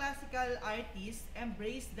artists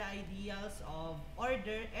embrace the ideals of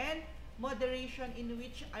order and moderation in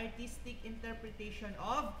which artistic interpretation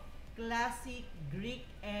of classic Greek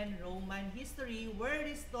and Roman history were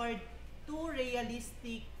restored to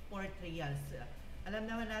realistic portrayals. Alam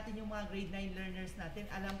naman natin yung mga grade 9 learners natin,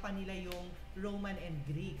 alam pa nila yung Roman and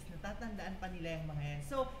Greeks. Natatandaan pa nila yung mga yan.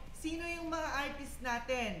 So, sino yung mga artists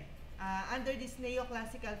natin under this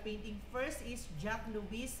neoclassical painting? First is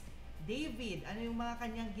Jacques-Louis David. Ano yung mga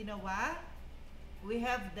kanyang ginawa? We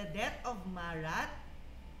have the Death of Marat,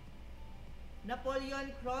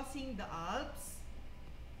 Napoleon crossing the Alps.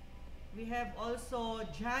 We have also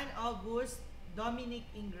John August Dominic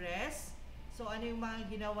Ingres. So, ano yung mga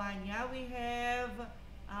ginawa niya? We have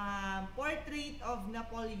portrait of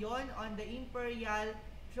Napoleon on the imperial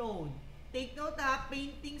throne. Take note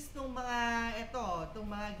paintings tong mga itong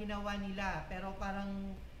mga ginawa nila, pero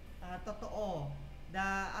parang totoo.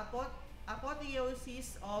 The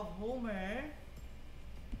apotheosis of Homer.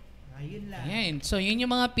 Ayun lang. Ayan. So, yun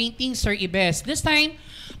yung mga paintings, Sir Ibes. This time,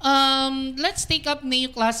 let's take up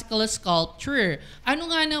neoclassical sculpture. Ano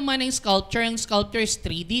nga naman ang sculpture? Ang sculpture is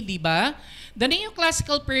 3D, di ba? The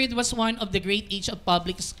neoclassical period was one of the great age of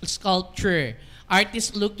public sculpture.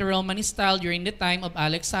 Artists looked to Romanist style during the time of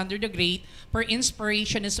Alexander the Great for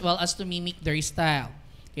inspiration as well as to mimic their style.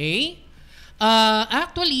 Okay?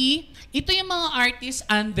 Actually, ito yung mga artists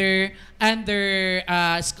under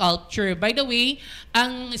sculpture. By the way,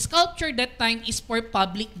 ang sculpture that time is for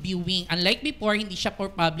public viewing. Unlike before, hindi siya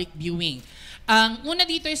for public viewing. Ang una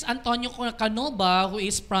dito is Antonio Canova, who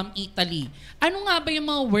is from Italy. Ano nga ba yung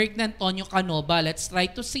mga work ng Antonio Canova? Let's try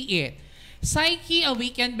to see it. Psyche,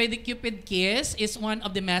 Awakened by the Cupid Kiss is one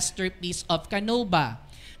of the masterpieces of Canova.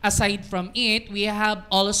 Aside from it, we have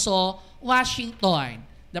also Washington,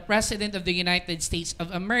 the President of the United States of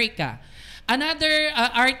America. Another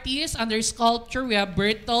artist under sculpture, we have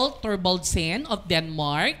Bertel Thorvaldsen of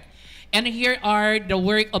Denmark. And here are the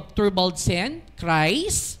work of Thorvaldsen,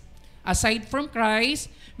 Christ. Aside from Christ,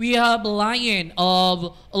 we have Lion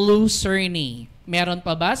of Lucerne. Meron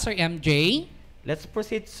pa ba, Sir MJ? Let's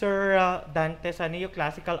proceed, Sir Dante, sa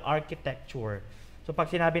neoclassical architecture. So pag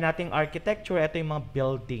sinabi nating architecture, ito yung mga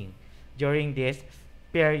building during this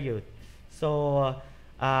period. So,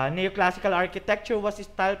 neoclassical architecture was a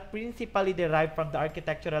style principally derived from the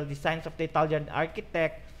architectural designs of the Italian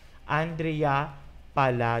architect Andrea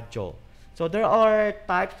Palladio. So there are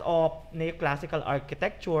types of neoclassical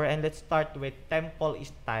architecture, and let's start with temple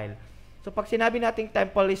style. So pag sinabi nating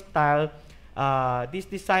temple style, this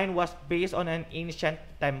design was based on an ancient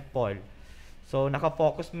temple. So,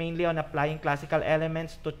 naka-focus mainly on applying classical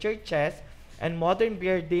elements to churches and modern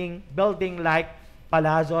building like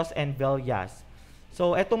palazzos and villas.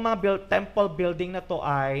 So, etong mga temple building na to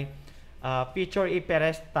ay feature a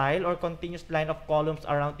peristyle or continuous line of columns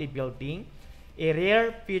around a building, a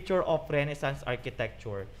rare feature of Renaissance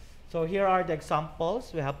architecture. So, here are the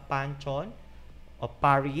examples. We have Pantheon of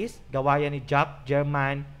Paris, gawa yan ni Jacques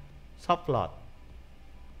Germain Soufflot.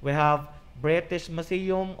 We have British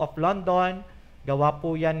Museum of London, gawa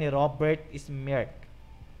po yan ni Robert Smirk.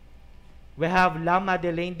 We have La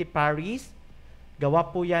Madeleine de Paris, gawa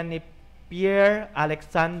po yan ni Pierre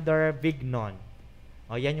Alexander Vignon.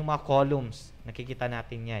 O, yan yung mga columns. Nakikita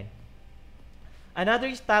natin yan. Another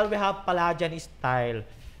style, we have Palladian style.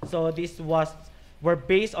 So, were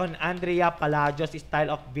based on Andrea Palladios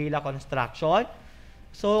style of villa construction.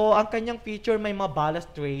 So, ang kanyang feature may mga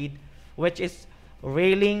balustrade, which is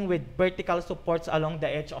railing with vertical supports along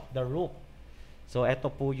the edge of the roof. So,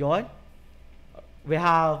 eto po yun. We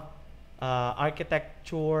have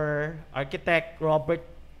architect Robert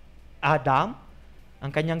Adam.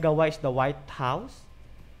 Ang kanyang gawa is the White House.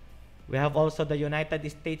 We have also the United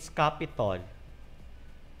States Capitol.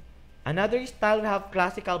 Another style, we have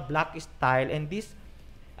classical block style, and this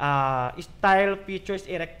style features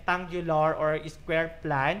a rectangular or square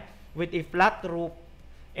plan with a flat roof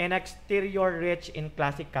and exterior rich in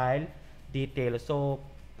classical detail. So,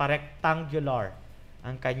 pa-rectangular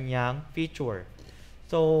ang kanyang feature.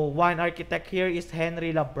 So, one architect here is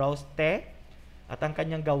Henry Labrouste, at ang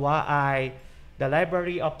kanyang gawa ay the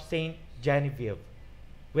Library of Saint Genevieve.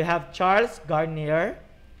 We have Charles Garnier,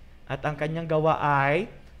 at ang kanyang gawa ay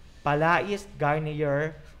Palais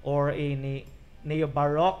Garnier or a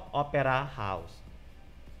neo-baroque opera house.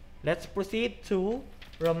 Let's proceed to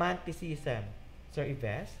Romanticism. Sir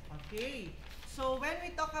Ives? Okay. So when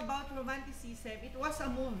we talk about Romanticism, it was a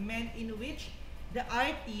movement in which the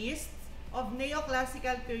artists of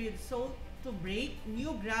neoclassical period sought to break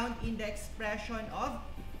new ground in the expression of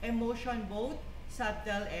emotion, both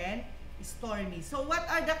subtle and stormy. So what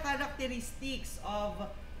are the characteristics of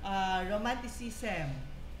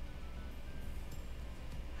Romanticism?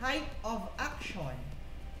 Height of action,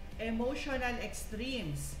 emotional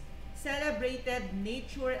extremes, celebrated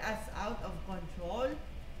nature as out of control,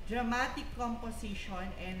 dramatic composition,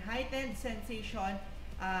 and heightened sensation,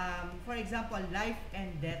 for example, life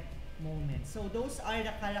and death moments. So those are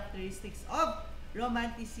the characteristics of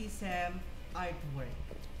Romanticism artwork.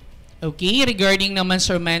 Okay, regarding naman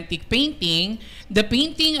sa romantic painting, the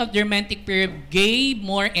painting of the romantic period gave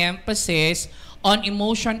more emphasis on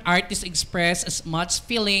emotion artists express as much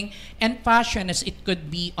feeling and passion as it could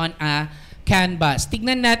be on a canvas.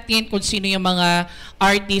 Tignan natin kung sino yung mga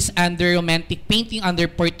artists under romantic painting, under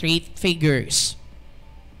portrait figures.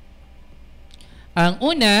 Ang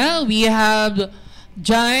una, we have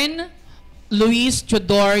John Louis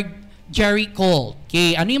Tudor Jerry Cole.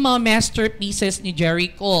 Okay, ano yung mga masterpieces ni Jerry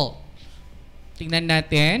Cole? Tignan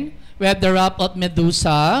natin. We have The Wrath of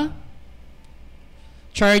Medusa,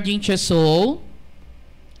 Charging Chaseau,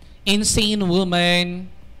 Insane Woman,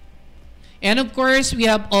 and of course, we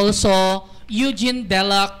have also Eugene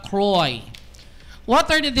Delacroix.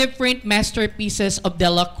 What are the different masterpieces of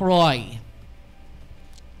Delacroix?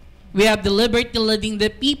 We have The Liberty Leading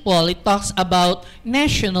the People. It talks about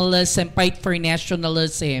nationalism, fight for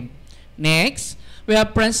nationalism. Next, we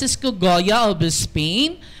have Francisco Goya of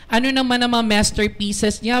Spain. Ano naman ang mga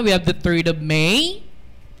masterpieces niya? We have The 3rd of May,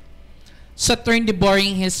 Saturn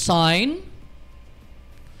Devouring His Son,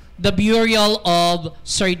 The Burial of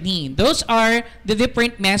Sardine. Those are the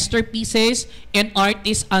different masterpieces and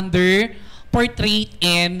artists under portrait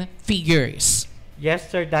and figures. Yes,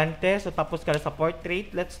 Sir Dante. So tapos ka na sa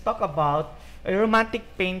portrait. Let's talk about a romantic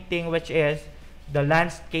painting, which is the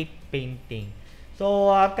landscape painting.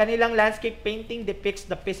 So kanilang landscape painting depicts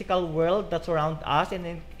the physical world that surrounds us,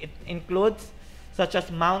 and it includes such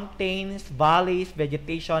as mountains, valleys,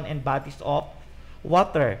 vegetation, and bodies of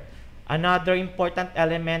water. Another important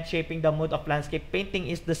element shaping the mood of landscape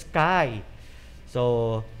painting is the sky.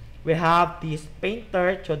 So, we have this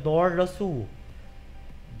painter, Theodore Rousseau,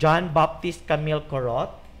 John Baptiste Camille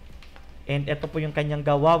Corot, and ito po yung kanyang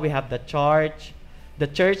gawa. We have the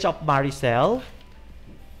Church of Maricel,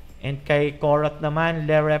 and kay Corot naman,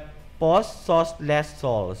 Le Repos Sos Les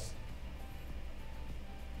Sols.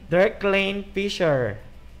 Dirk Lane Fisher,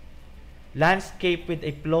 Landscape with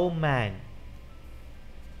a Plowman.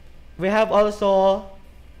 We have also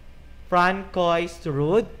Francois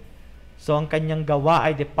Rude. So, ang kanyang gawa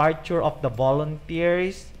ay Departure of the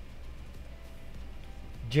Volunteers,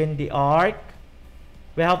 Jeanne d'Arc.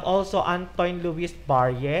 We have also Antoine Louis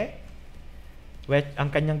Barrier, Ang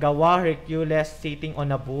kanyang gawa, Hercules sitting on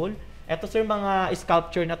a bull. Ito sir, mga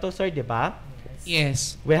sculpture na to sir, di ba?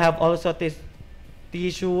 Yes. We have also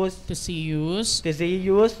Theseus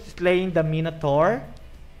slaying the Minotaur.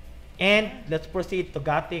 And let's proceed to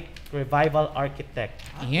Gothic Revival Architect.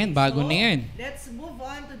 Ayan, bago na yan. Let's move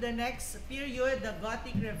on to the next period, the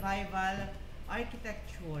Gothic Revival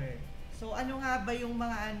Architecture. So ano nga ba yung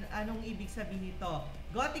mga anong ibig sabihin nito?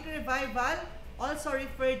 Gothic Revival, also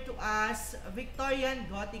referred to as Victorian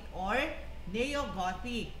Gothic or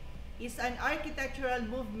Neo-Gothic, is an architectural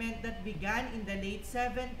movement that began in the late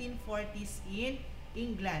 1740s in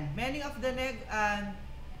England. Many of the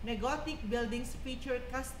Gothic buildings feature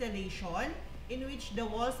castellation in which the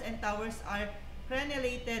walls and towers are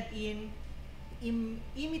crenellated in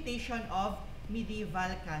imitation of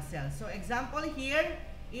medieval castles. So example here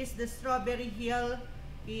is the Strawberry Hill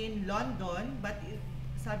in London, but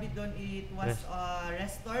sabi doon it was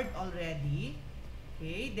restored already.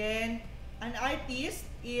 Okay, then an artist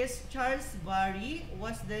is Charles Barry,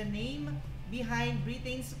 was the name behind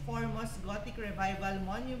Britain's foremost Gothic Revival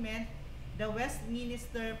monument, the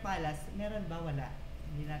Westminster Palace. Meron ba? Wala.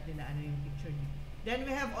 Hindi natin na ano yung picture niya. Then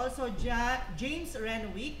we have also James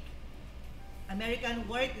Renwick, American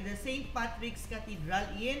work, the St. Patrick's Cathedral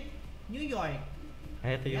in New York.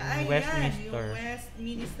 Ito yung Westminster. Yung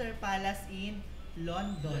Westminster Palace in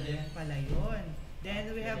London. Yan pala yun. Then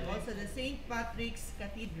we have also the St. Patrick's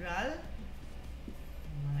Cathedral.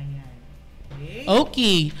 Mga yan.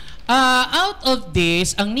 Okay. Out of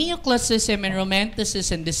this, ang Neoclassicism and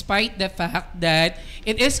Romanticism, despite the fact that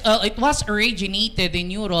it was originated in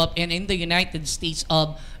Europe and in the United States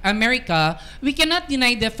of America, we cannot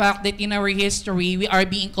deny the fact that in our history, we are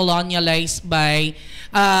being colonialized by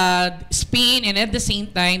Spain and at the same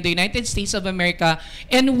time, the United States of America,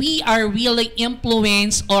 and we are really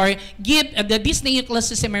influenced or this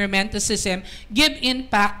Neoclassicism and Romanticism give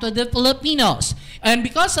impact to the Filipinos. And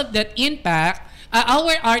because of that impact,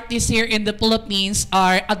 our artists here in the Philippines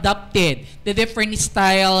are adopted the different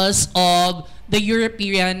styles of the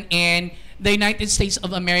European and the United States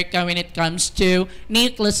of America when it comes to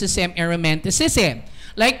Neoclassicism and Romanticism.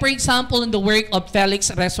 Like for example, in the work of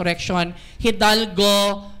Felix Resurrection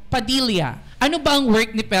Hidalgo Padilla. Ano ba ang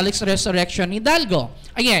work ni Felix Resurrection Hidalgo?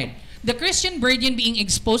 Ayan, the Christian Virgin being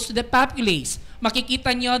exposed to the populace.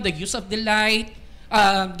 Makikita nyo the use of the light,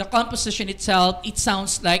 the composition itself, it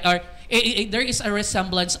sounds like, there is a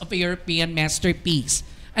resemblance of a European masterpiece.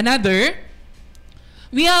 Another,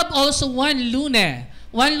 we have also Juan Luna.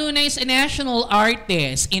 Juan Luna is a national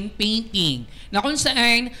artist in painting, na kung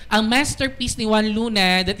saan ang masterpiece ni Juan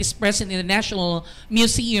Luna that is present in the National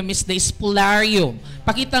Museum is the Spolarium.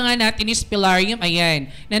 Pakita nga natin yung Spolarium,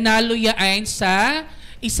 ayan, nanalo yan sa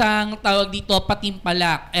isang tawag dito,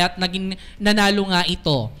 patimpalak, at naging nanalo nga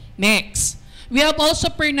ito. Next. We have also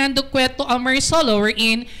Fernando Cueto Amarisolo,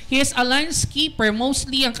 wherein he is a landscaper.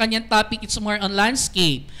 Mostly, ang kanyang topic is more on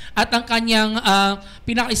landscape. At ang kanyang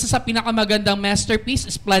isa sa pinakamagandang masterpiece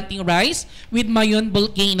is Planting Rice with Mayon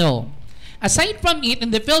Volcano. Aside from it,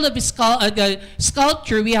 in the field of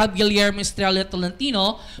sculpture, we have Guillermo Estrella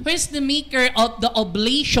Tolentino, who is the maker of the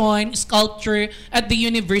oblation sculpture at the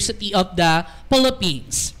University of the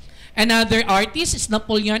Philippines. Another artist is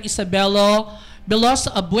Napoleon Isabelo Veloso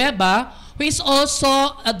Abueva, who is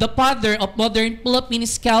also the father of modern Philippine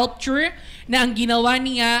sculpture, na ang ginawa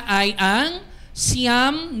niya ay ang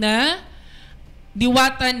siyam na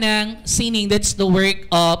diwata ng sining. That's the work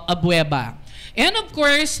of Abueva. And of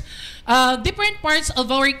course, different parts of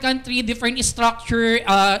our country, different structure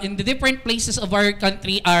in the different places of our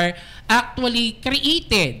country are actually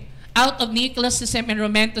created out of Neoclassicism and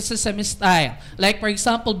Romanticism style. Like for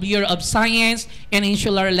example, Bureau of Science and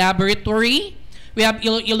Insular Laboratory. We have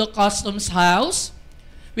Iloilo Customs House.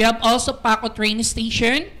 We have also Paco Train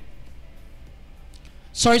Station,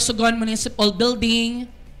 Sorsogon Municipal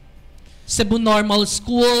Building, Cebu Normal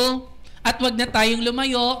School, at wag na tayong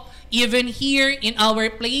lumayo, even here in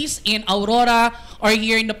our place in Aurora or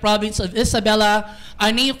here in the province of Isabela,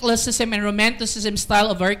 a Neoclassicism and Romanticism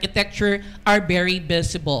style of architecture are very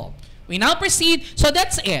visible. We now proceed. So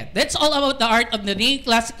that's it. That's all about the art of the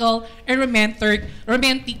Neoclassical and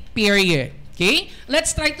Romantic period. Okay,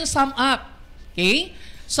 let's try to sum up. Okay,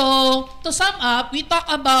 so to sum up, we talk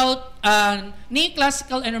about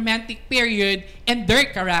Neoclassical and Romantic period and their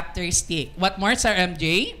characteristic. What more, Sir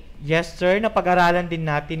MJ? Yes, sir. Napag-aralan din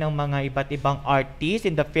natin ng mga iba't ibang artists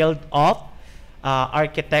in the field of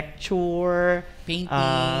architecture,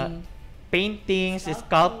 paintings,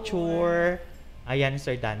 sculpture, Ayan,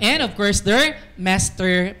 Sir Dante. And of course, their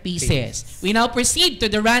masterpieces. We now proceed to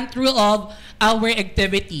the run-through of our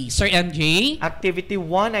activity. Sir MJ? Activity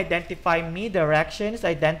 1, identify me directions.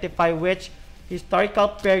 Identify which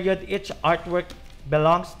historical period each artwork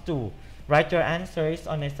belongs to. Write your answers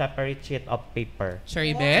on a separate sheet of paper. Sir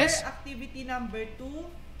Ibes? Activity number 2,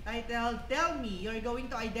 titled Tell Me. You're going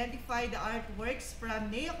to identify the artworks from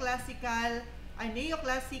neoclassic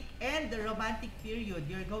and the romantic period.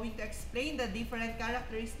 You're going to explain the different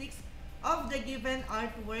characteristics of the given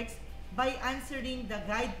artworks by answering the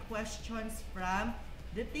guide questions from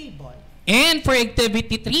the table. And for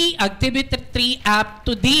activity 3, up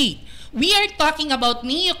to date. We are talking about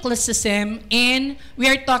neoclassicism and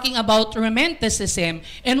we are talking about romanticism.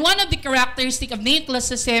 And one of the characteristics of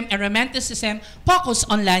neoclassicism and romanticism focus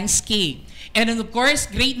on landscape. And then of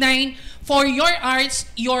course, grade 9, for your arts,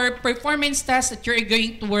 your performance task that you're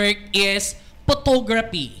going to work is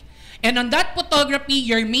photography. And on that photography,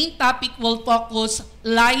 your main topic will focus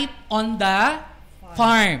life on the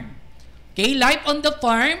farm. Okay, life on the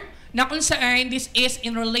farm, na kung saan this is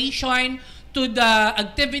in relation to the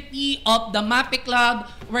activity of the MAPEH Club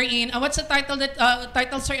wherein, what's the title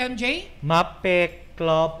title, Sir MJ? MAPEH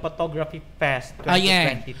Club Photography Fest 2022.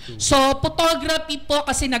 Ayan. So, photography po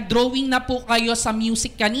kasi nag-drawing na po kayo sa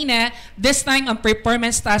music kanina. This time, ang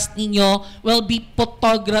performance task ninyo will be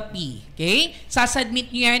photography. Okay? Sasubmit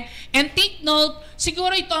nyo yan. And take note,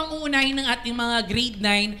 siguro ito ang uunahin ng ating mga grade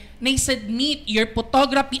 9 na i-submit your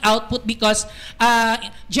photography output because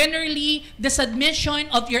generally, the submission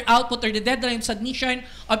of your output or the deadline submission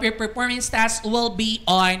of your performance task will be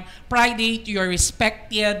on Friday to your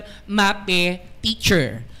respective MAPEH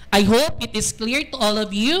teacher. I hope it is clear to all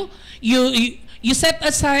of you. You set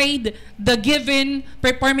aside the given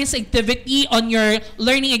performance activity on your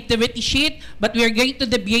learning activity sheet, but we are going to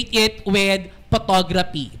debate it with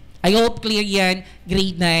photography. I hope clear yan,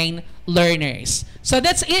 grade 9 learners. So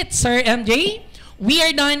that's it, Sir MJ. We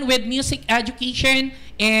are done with music education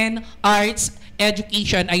and arts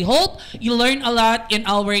education. I hope you learned a lot in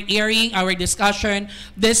our airing, our discussion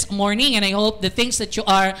this morning, and I hope the things that you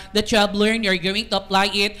have learned, you're going to apply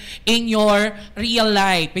it in your real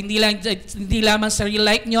life. Hindi lamang sa real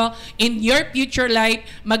life nyo, in your future life,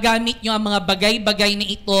 magamit nyo ang mga bagay-bagay na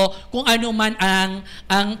ito kung ano man ang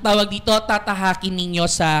tawag dito, tatahakin ninyo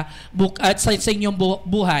sa inyong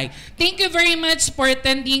buhay. Thank you very much for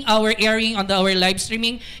attending our airing on our live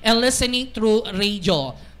streaming and listening through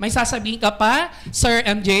radio. May sasabihin ka pa, Sir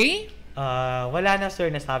MJ? Wala na, sir.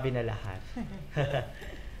 Nasabi na lahat.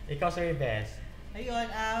 Ikaw, Sir Bes. Ayun,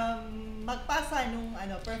 magpasa nung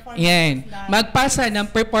performance Yan. na... Magpasa ng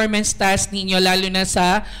performance task ninyo, lalo na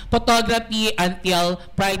sa photography until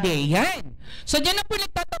Friday. Yan. So, dyan na po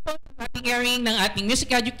nagtatapos ang ating airing ng ating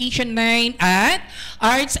Music Education 9 at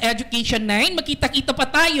Arts Education 9. Magkita-kita pa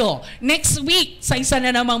tayo next week sa isa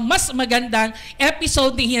na namang mas magandang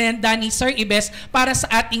episode na hinanda ni Sir Ibes para sa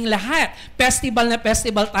ating lahat. Festival na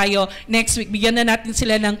festival tayo next week. Bigyan na natin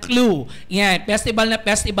sila ng clue. Yan, festival na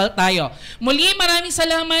festival tayo. Muli, maraming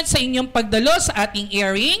salamat sa inyong pagdalo sa ating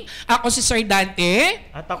airing. Ako si Sir Dante.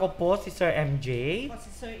 At ako po si Sir MJ. Ako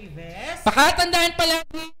si Sir Ibes. Pakatandaan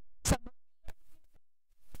palagi sa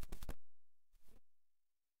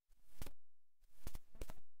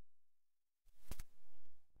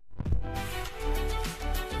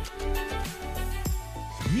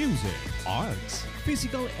music, arts,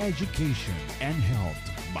 physical education, and health.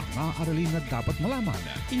 Mga aralin na dapat malaman,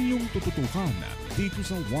 inyong tututukan dito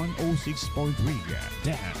sa 106.3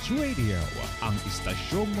 Dance Radio, ang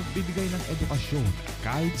istasyong nagbibigay ng edukasyon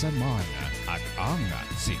kahit saan man, at ang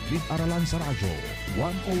silid-aralan sa radyo,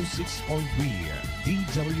 106.3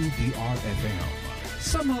 DWDR FM.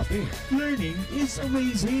 Sa MAPEH, learning is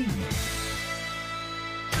amazing!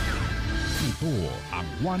 Ito ang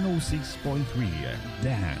 106.3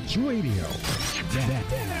 Dance Radio.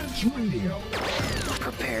 Dance Radio.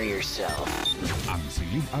 Prepare yourself. Ang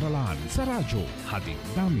silid-aralan sa radyo, hatid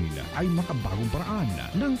namin ay makabagong paraan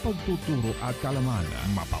ng pagtuturo at kaalaman.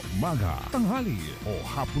 Mapaumaga, tanghali o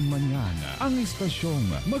hapon man yan, ang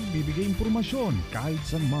istasyong magbibigay impormasyon kahit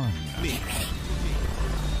saan man.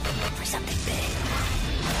 For something big.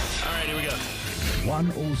 Alright, here we go.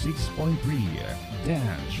 106.3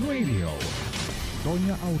 Dance Radio.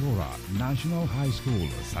 Doña Aurora National High School,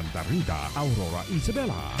 Santa Rita, Aurora,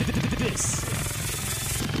 Isabela. This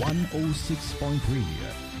 106.3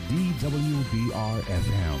 DWDR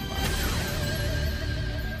FM.